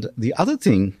 And the other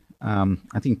thing,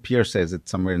 I think Pierre says it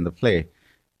somewhere in the play,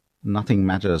 nothing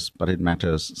matters, but it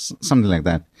matters, something like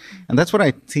that. And that's what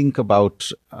I think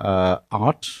about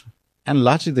art and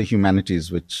largely the humanities,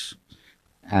 which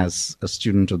as a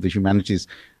student of the humanities,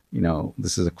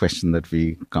 this is a question that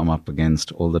we come up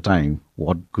against all the time.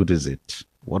 What good is it?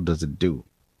 What does it do?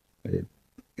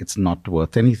 It's not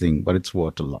worth anything, but it's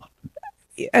worth a lot.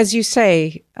 As you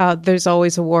say, there's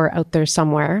always a war out there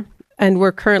somewhere. And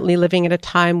we're currently living at a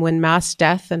time when mass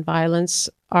death and violence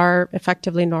are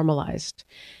effectively normalized.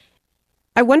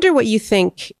 I wonder what you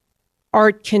think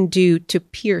art can do to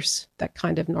pierce that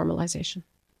kind of normalization.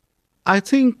 I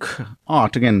think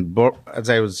art, again, as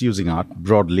I was using art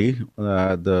broadly,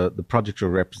 the project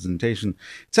of representation,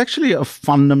 it's actually a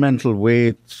fundamental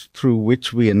way through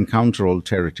which we encounter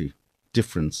alterity,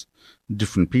 difference,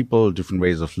 different people, different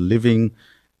ways of living,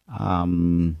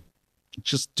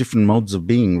 just different modes of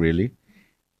being, really.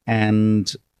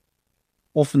 And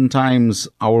oftentimes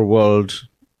our world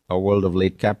of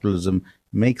late capitalism,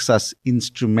 makes us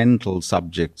instrumental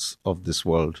subjects of this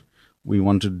world. We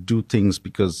want to do things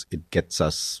because it gets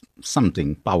us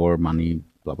something, power, money,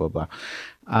 blah, blah, blah.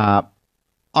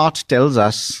 Art tells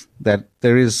us that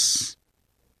there is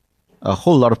a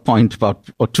whole lot of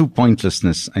to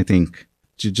pointlessness, I think,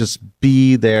 to just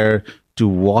be there, to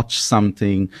watch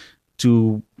something,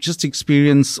 to just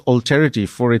experience alterity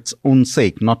for its own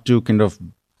sake, not to kind of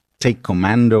take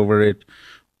command over it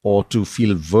or to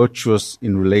feel virtuous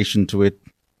in relation to it,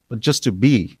 but just to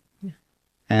be.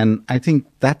 And I think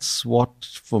that's what,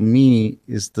 for me,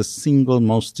 is the single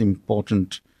most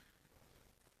important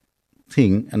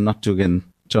thing, and not to, again,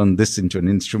 turn this into an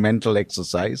instrumental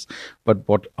exercise, but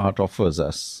what art offers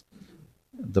us.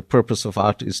 The purpose of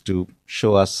art is to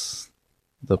show us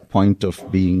the point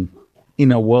of being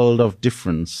in a world of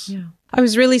difference. Yeah. I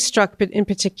was really struck, but in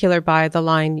particular, by the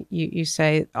line you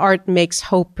say, art makes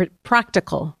hope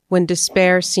practical when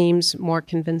despair seems more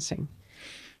convincing.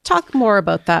 Talk more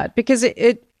about that, because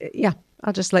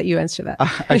I'll just let you answer that.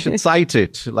 I should cite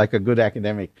it like a good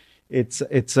academic. It's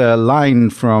a line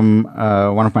from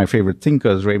one of my favorite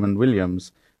thinkers, Raymond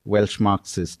Williams, Welsh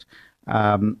Marxist.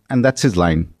 And that's his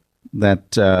line,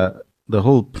 that the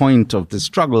whole point of this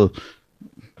struggle,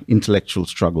 intellectual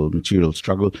struggle, material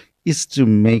struggle, is to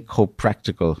make hope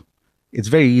practical. It's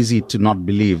very easy to not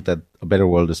believe that a better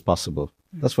world is possible.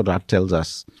 That's what art tells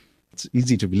us. It's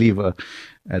easy to believe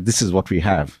this is what we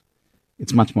have.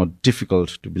 It's much more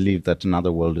difficult to believe that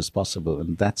another world is possible.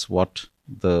 And that's what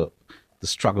the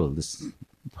struggle, this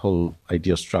whole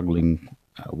idea of struggling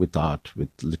with art, with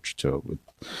literature, with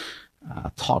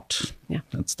thought. Yeah,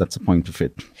 that's the point of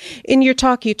it. In your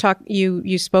talk,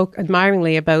 you spoke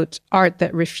admiringly about art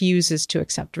that refuses to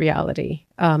accept reality,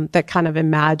 that kind of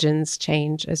imagines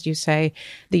change, as you say,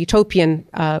 the utopian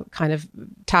kind of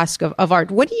task of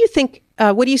art. What do you think?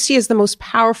 What do you see as the most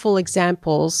powerful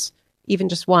examples, even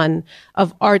just one,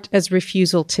 of art as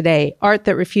refusal today? Art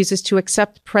that refuses to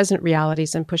accept present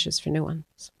realities and pushes for new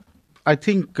ones. I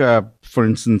think, for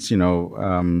instance,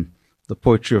 the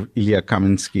poetry of Ilya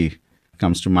Kaminsky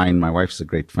comes to mind. My wife's a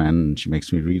great fan, and she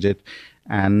makes me read it.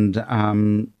 And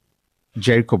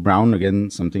Jericho Brown,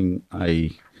 again, something I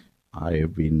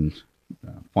have been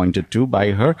pointed to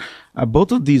by her.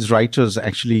 Both of these writers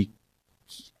actually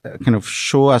kind of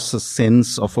show us a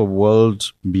sense of a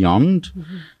world beyond.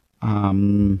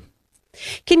 Mm-hmm.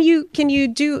 Can you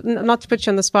do, not to put you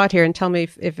on the spot here and tell me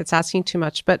if it's asking too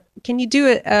much, but can you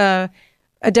do a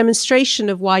demonstration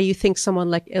of why you think someone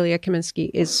like Ilya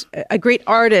Kaminsky is a great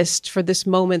artist for this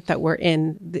moment that we're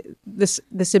in,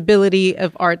 this ability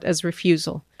of art as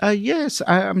refusal? Yes,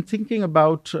 I'm thinking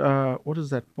about, what is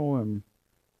that poem?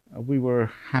 We were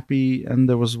happy and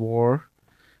there was war.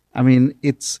 I mean,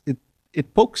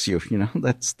 it pokes you,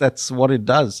 that's what it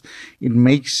does. It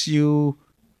makes you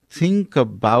think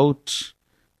about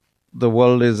the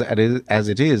world as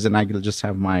it is, and I will just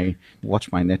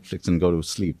watch my Netflix and go to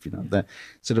sleep. That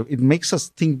sort of, it makes us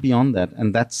think beyond that,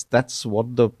 and that's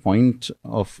what the point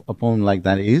of a poem like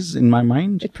that is in my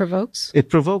mind. It provokes. It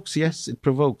provokes, yes, it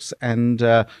provokes, and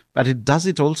but it does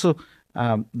it also.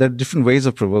 There are different ways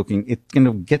of provoking. It kind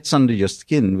of gets under your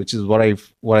skin, which is what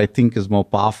I think is more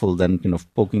powerful than kind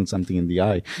of poking something in the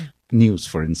eye. Yeah. News,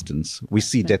 for instance, we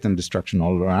see death and destruction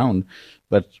all around,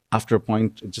 but after a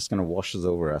point, it just kind of washes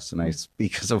over us. And I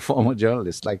speak as a former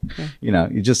journalist,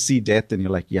 you just see death and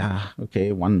you're like, yeah,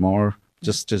 okay, one more,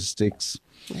 just statistics.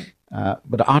 Yeah.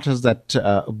 But art has that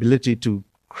ability to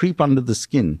creep under the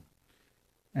skin.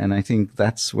 And I think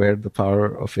that's where the power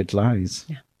of it lies.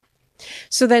 Yeah.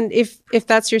 So then if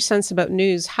that's your sense about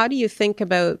news, how do you think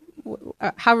about,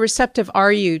 how receptive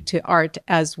are you to art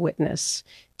as witness?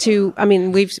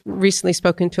 We've recently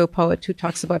spoken to a poet who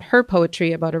talks about her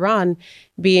poetry about Iran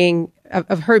being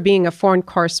a foreign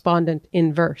correspondent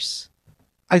in verse.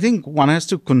 I think one has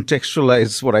to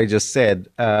contextualize what I just said.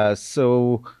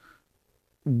 So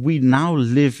we now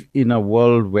live in a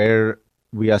world where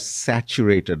we are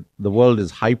saturated. The world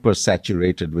is hyper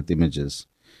saturated with images.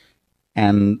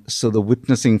 And so the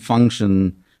witnessing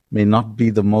function may not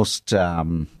be the most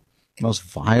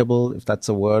viable, if that's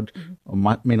a word, or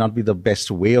may not be the best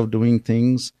way of doing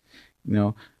things.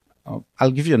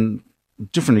 I'll give you a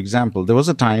different example. There was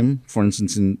a time, for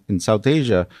instance, in South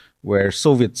Asia, where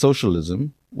Soviet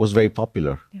socialism was very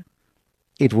popular. Yeah.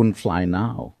 It wouldn't fly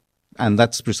now. And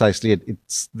that's precisely it.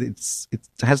 It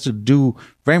has to do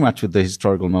very much with the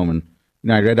historical moment.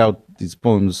 I read out these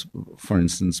poems, for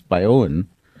instance, by Owen.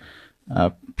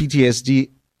 PTSD,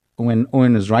 when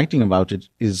Owen is writing about it,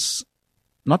 is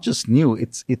not just new,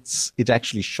 it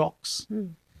actually shocks.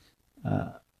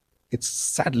 It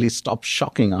sadly stops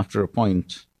shocking after a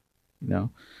point.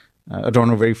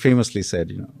 Adorno very famously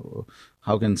said,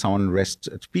 how can someone rest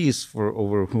at peace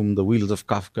over whom the wheels of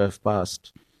Kafka have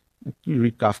passed? You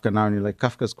read Kafka now and you're like,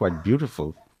 Kafka's quite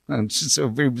beautiful. And it's just a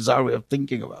very bizarre way of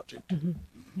thinking about it. Mm-hmm.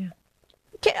 Yeah.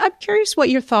 I'm curious what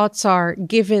your thoughts are,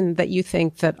 given that you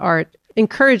think that art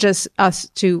encourages us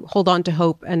to hold on to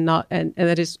hope and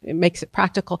that is, it makes it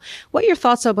practical. What are your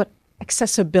thoughts about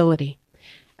accessibility?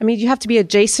 You have to be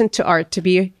adjacent to art to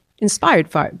be inspired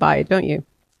by it, don't you?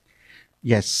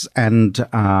 Yes, and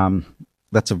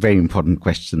that's a very important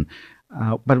question.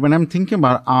 But when I'm thinking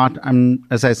about art,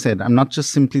 as I said, I'm not just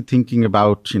simply thinking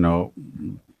about,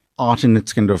 art in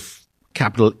its kind of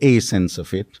capital A sense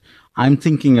of it. I'm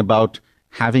thinking about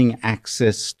having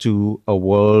access to a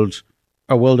world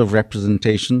of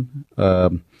representation.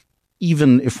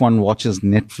 Even if one watches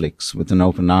Netflix with an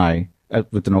open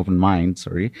mind,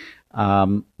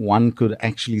 one could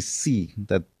actually see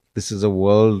that this is a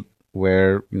world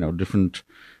where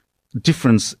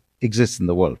difference exists in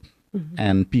the world,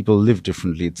 and people live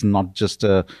differently. It's not just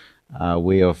a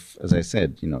way of, as I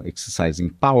said,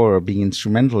 exercising power or being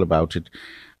instrumental about it.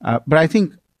 But I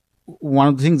think one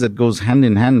of the things that goes hand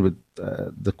in hand with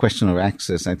the question of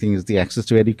access, I think, is the access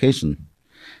to education.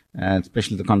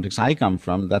 Especially the context I come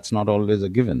from, that's not always a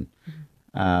given.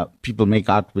 People make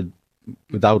art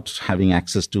without having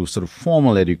access to sort of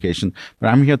formal education. But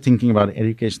I'm here thinking about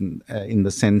education in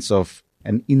the sense of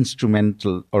an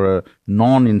instrumental or a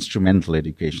non-instrumental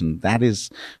education. That is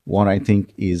what I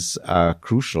think is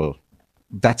crucial.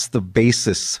 That's the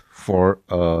basis for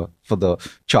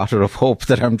the Charter of Hope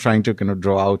that I'm trying to kind of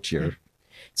draw out here.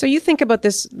 So you think about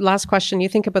this, last question, you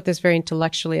think about this very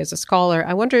intellectually as a scholar.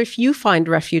 I wonder if you find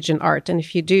refuge in art, and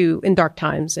if you do, in dark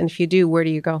times, and if you do, where do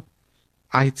you go?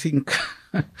 I think,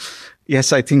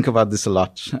 yes, I think about this a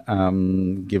lot,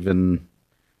 given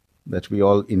that we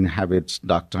all inhabit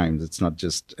dark times. It's not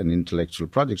just an intellectual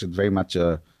project, it's very much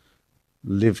a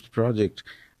lived project.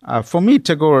 For me,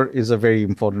 Tagore is a very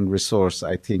important resource,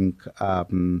 I think.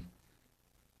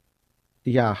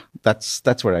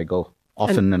 That's where I go.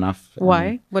 Often enough.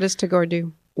 Why? What does Tagore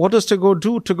do? What does Tagore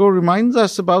do? Tagore reminds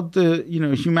us about the,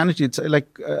 humanity. It's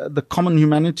like the common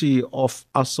humanity of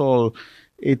us all.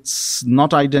 It's not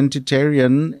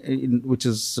identitarian, which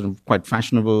is sort of quite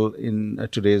fashionable in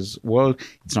today's world.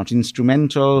 It's not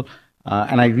instrumental.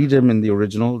 And I read him in the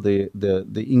original. The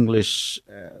English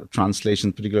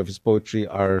translations, particularly of his poetry,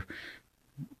 are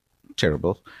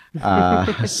terrible.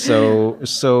 So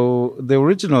the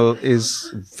original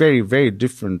is very, very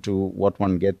different to what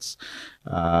one gets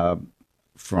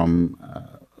from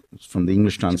the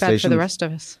English translation. Bad for the rest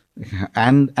of us.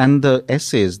 And the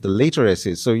essays, the later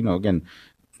essays. So, again,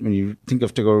 when you think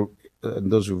of Tagore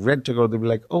those who've read Tagore, they'll be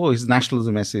like, oh, his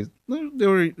nationalism essays, they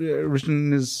were written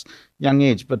in his young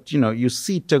age. But, you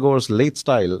see Tagore's late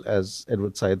style, as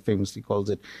Edward Said famously calls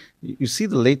it. You see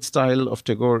the late style of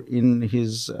Tagore in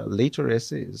his later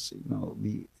essays,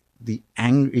 the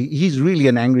angry, he's really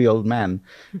an angry old man.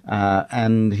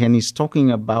 And he's talking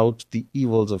about the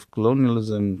evils of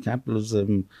colonialism,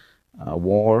 capitalism,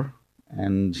 war,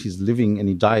 and he's living and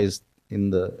he dies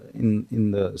in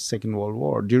the Second World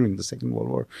War, during the Second World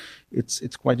War.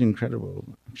 It's quite incredible,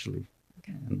 actually.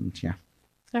 Okay. And yeah.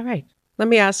 All right. Let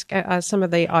me ask some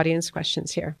of the audience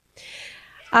questions here.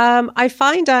 I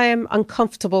find I am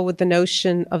uncomfortable with the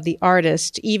notion of the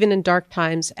artist, even in dark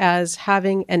times, as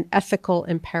having an ethical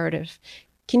imperative.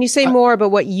 Can you say more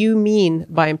about what you mean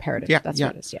by imperative? Yeah, That's yeah.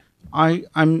 what it is. Yeah.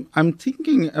 I'm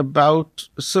thinking about,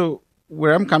 so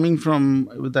where I'm coming from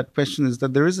with that question is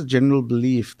that there is a general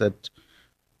belief that,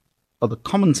 or the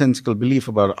commonsensical belief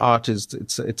about art is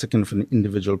it's a kind of an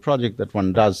individual project that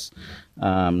one does,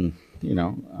 on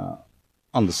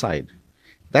the side.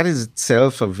 That is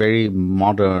itself a very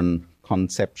modern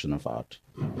conception of art.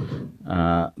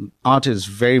 Art is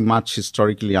very much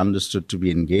historically understood to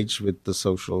be engaged with the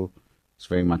social. It's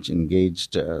very much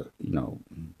engaged,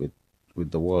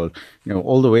 with the world.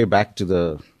 All the way back to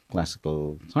the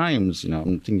classical times.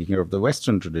 I'm thinking here of the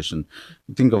Western tradition.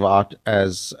 You think of art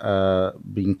as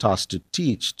being tasked to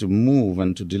teach, to move,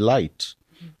 and to delight.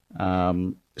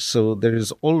 So there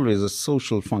is always a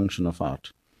social function of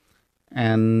art.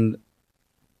 And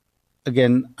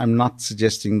again, I'm not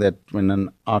suggesting that when an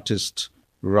artist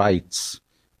writes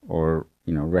or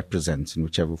represents in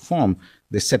whichever form,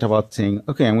 they set about saying,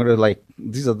 okay, I'm going to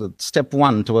these are the step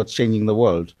one towards changing the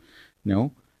world.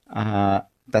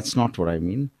 That's not what I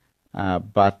mean.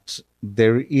 But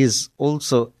there is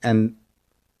also an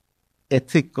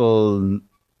ethical,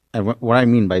 what I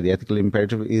mean by the ethical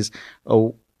imperative is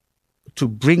to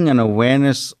bring an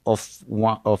awareness of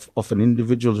an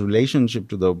individual's relationship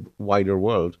to the wider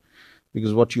world.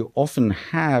 Because what you often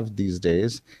have these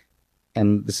days,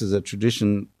 and this is a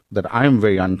tradition that I'm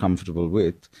very uncomfortable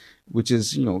with, which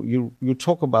is, you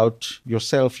talk about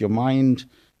yourself, your mind,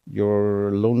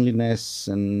 your loneliness,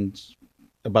 and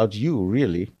about you,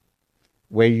 really,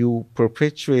 where you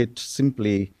perpetuate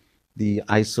simply the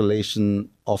isolation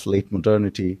of late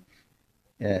modernity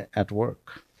at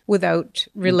work. Without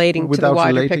relating to the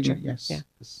wider picture. Yes. Yeah.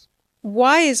 Yes.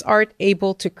 Why is art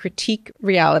able to critique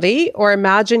reality or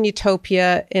imagine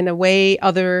utopia in a way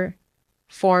other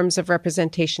forms of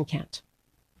representation can't?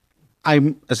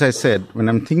 As I said, when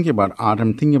I'm thinking about art,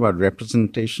 I'm thinking about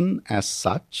representation as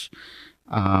such.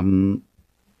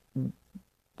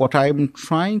 What I'm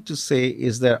trying to say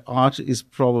is that art is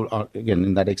probably, again,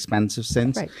 in that expansive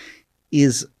sense, right,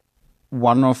 is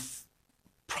one of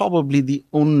probably the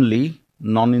only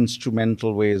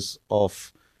non-instrumental ways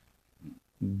of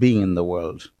being in the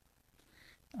world.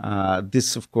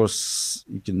 This, of course,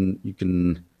 you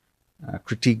can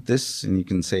critique this, and you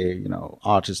can say,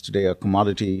 art is today a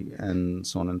commodity, and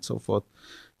so on and so forth.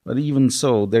 But even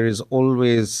so, there is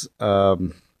always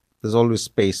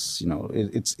space.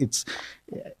 It's.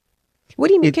 What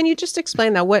do you mean? Can you just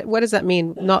explain that? What does that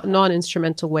mean?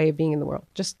 Non-instrumental way of being in the world.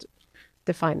 Just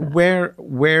define that.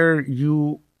 Where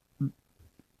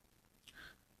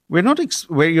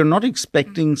you're not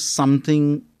expecting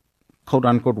something, quote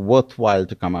unquote, worthwhile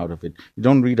to come out of it. You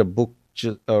don't read a book,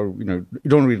 or you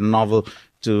don't read a novel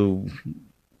to,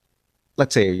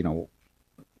 let's say,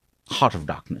 Heart of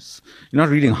Darkness. You're not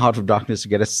reading Heart of Darkness to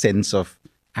get a sense of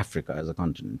Africa as a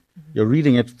continent. Mm-hmm. You're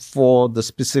reading it for the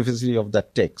specificity of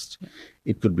that text.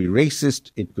 It could be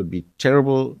racist, it could be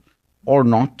terrible, or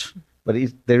not. But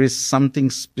there is something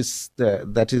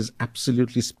that is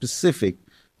absolutely specific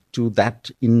to that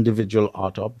individual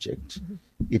art object. Mm-hmm.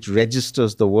 It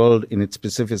registers the world in its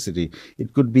specificity.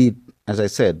 It could be, as I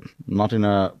said, not in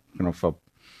a kind of a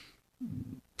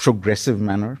progressive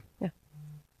manner. Yeah.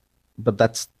 But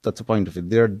that's the point of it.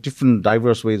 There are different,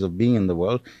 diverse ways of being in the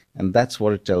world, and that's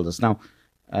what it tells us. Now,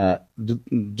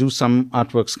 do some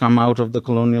artworks come out of the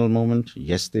colonial moment?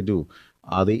 Yes, they do.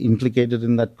 Are they implicated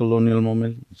in that colonial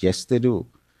moment? Yes, they do.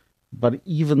 But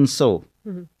even so,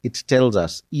 mm-hmm, it tells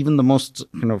us, even the most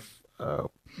kind of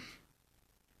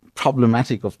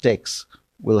problematic of texts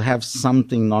will have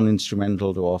something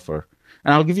non-instrumental to offer.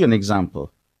 And I'll give you an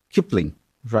example. Kipling,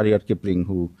 Rudyard Kipling,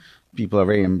 who people are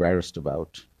very embarrassed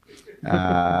about.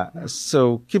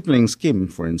 So Kipling's Kim,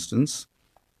 for instance,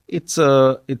 it's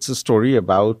a story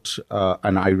about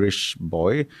an Irish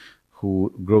boy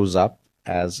who grows up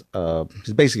as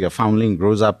he's basically a foundling,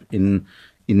 grows up in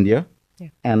India. Yeah.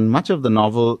 And much of the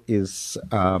novel is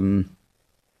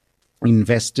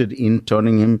invested in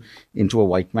turning him into a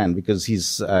white man, because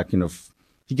he's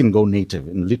he can go native,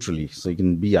 and literally, so he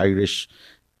can be Irish,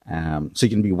 so he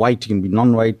can be white, he can be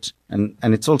non-white, and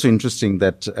it's also interesting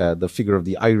that the figure of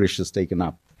the Irish is taken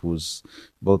up, who's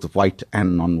both white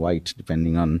and non-white,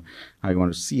 depending on how you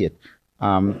want to see it.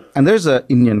 And there's an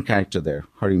Indian character there,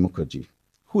 Hari Mukherjee,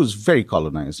 who is very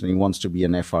colonized, and he wants to be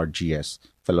an FRGS,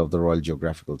 Fellow of the Royal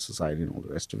Geographical Society, and all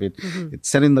the rest of it. Mm-hmm. It's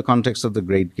set in the context of the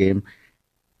Great Game,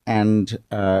 and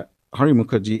Hari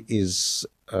Mukherjee is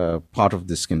part of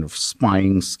this kind of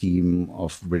spying scheme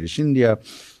of British India,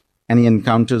 and he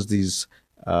encounters these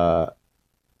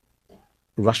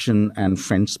Russian and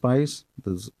French spies.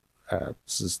 This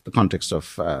is the context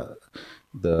of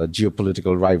the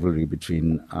geopolitical rivalry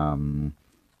between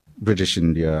British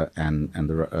India and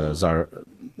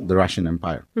the Russian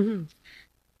Empire. Mm-hmm.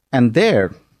 And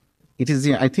there, it is,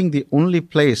 I think, the only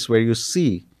place where you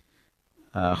see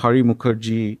Hari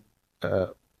Mukherjee.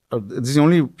 This is the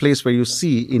only place where you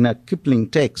see in a Kipling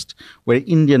text where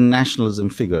Indian nationalism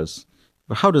figures.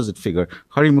 But how does it figure?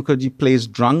 Hari Mukherjee plays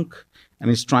drunk and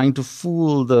is trying to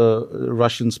fool the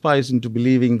Russian spies into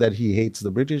believing that he hates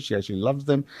the British. He actually loves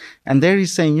them. And there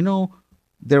he's saying,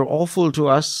 they're awful to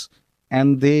us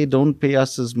and they don't pay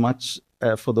us as much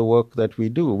for the work that we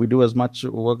do. We do as much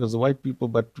work as the white people,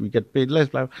 but we get paid less.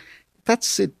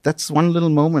 That's it. That's one little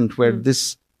moment where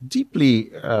this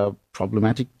deeply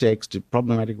problematic text,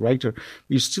 problematic writer,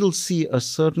 you still see a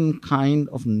certain kind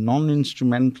of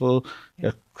non-instrumental,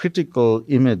 critical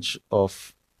image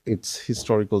of its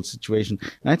historical situation.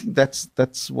 And I think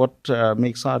that's what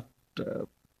makes art,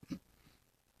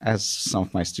 as some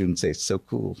of my students say, so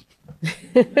cool.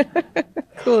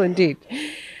 Cool indeed.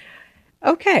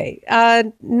 Okay,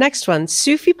 next one.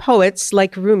 Sufi poets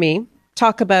like Rumi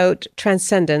talk about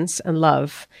transcendence and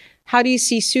love. How do you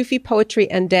see Sufi poetry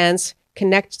and dance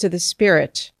connect to the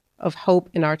spirit of hope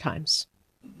in our times?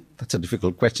 That's a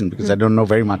difficult question because I don't know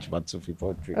very much about Sufi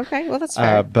poetry. Okay, well, that's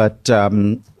fair. But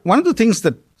one of the things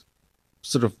that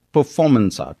sort of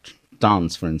performance art,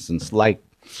 dance, for instance, like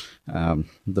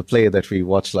the play that we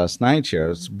watched last night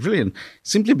here, is brilliant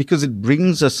simply because it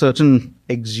brings a certain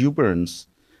exuberance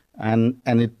and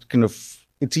it kind of,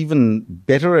 it's even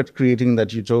better at creating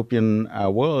that utopian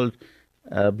world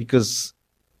because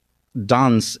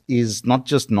dance is not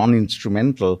just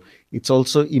non-instrumental, it's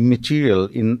also immaterial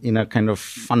in a kind of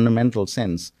fundamental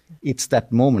sense. It's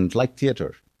that moment, like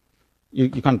theater. You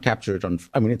can't capture it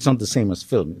it's not the same as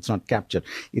film. It's not captured.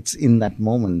 It's in that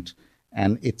moment.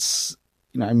 And it's,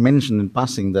 I mentioned in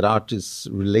passing that art is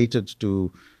related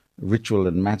to ritual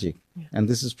and magic. Yeah. And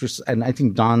this is, and I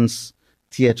think dance,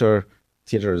 theater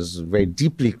is very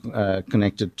deeply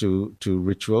connected to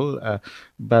ritual,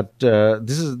 but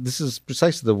this is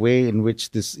precisely the way in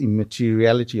which this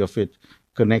immateriality of it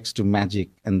connects to magic,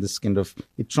 and this kind of,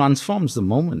 it transforms the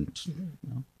moment.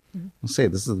 Mm-hmm. Mm-hmm. Say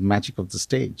this is the magic of the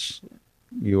stage.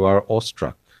 You are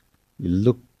awestruck. You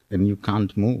look and you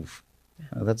can't move.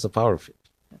 Yeah. That's the power of it.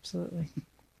 Absolutely.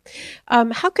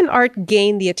 How can art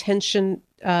gain the attention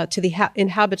to the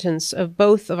inhabitants of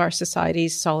both of our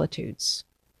society's solitudes?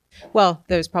 Well,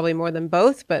 there's probably more than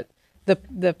both, but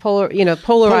the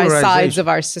polarized sides of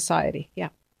our society. Yeah.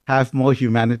 Have more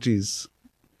humanities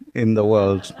in the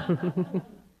world.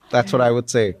 That's what I would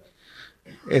say.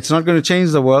 It's not going to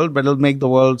change the world, but it'll make the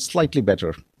world slightly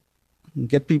better.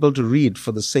 Get people to read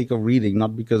for the sake of reading,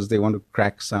 not because they want to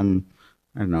crack some,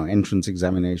 entrance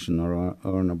examination or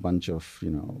earn a bunch of,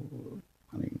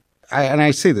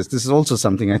 I say this is also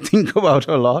something I think about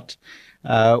a lot.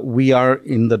 We are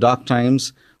in the dark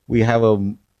times. We have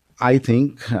I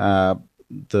think,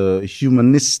 the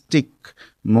humanistic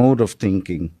mode of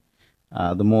thinking,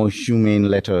 the more humane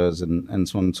letters and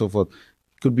so on and so forth,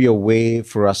 could be a way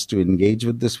for us to engage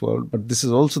with this world. But this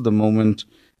is also the moment,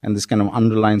 and this kind of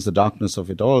underlines the darkness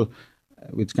of it all,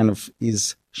 which kind of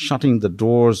is shutting the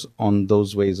doors on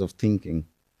those ways of thinking.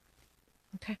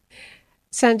 Okay.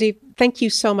 Sandeep, thank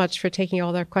you so much for taking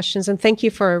all our questions, and thank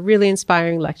you for a really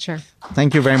inspiring lecture.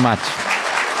 Thank you very much.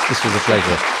 This was a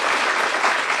pleasure.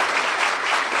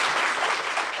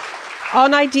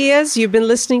 On Ideas, you've been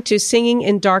listening to Singing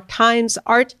in Dark Times,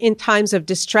 Art in Times of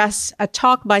Distress, a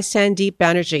talk by Sandeep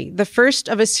Banerjee, the first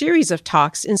of a series of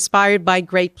talks inspired by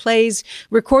great plays,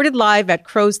 recorded live at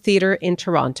Crow's Theatre in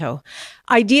Toronto.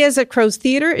 Ideas at Crow's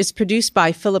Theatre is produced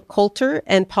by Philip Coulter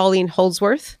and Pauline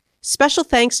Holdsworth. Special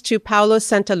thanks to Paolo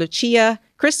Santalucia,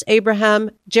 Chris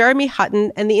Abraham, Jeremy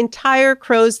Hutton, and the entire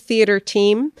Crow's Theatre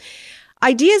team.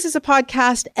 Ideas is a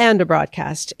podcast and a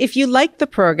broadcast. If you like the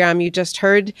program you just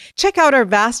heard, check out our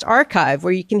vast archive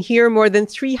where you can hear more than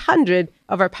 300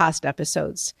 of our past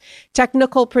episodes.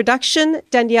 Technical production,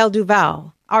 Danielle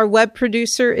Duval. Our web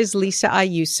producer is Lisa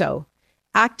Ayuso.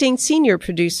 Acting senior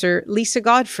producer, Lisa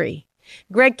Godfrey.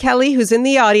 Greg Kelly, who's in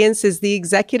the audience, is the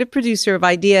executive producer of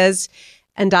Ideas.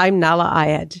 And I'm Nala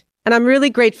Ayed. And I'm really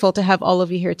grateful to have all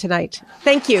of you here tonight.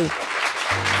 Thank you.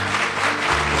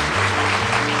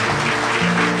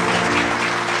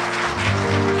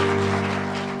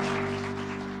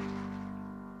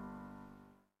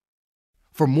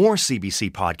 For more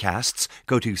CBC podcasts,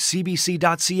 go to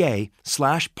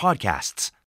cbc.ca/podcasts.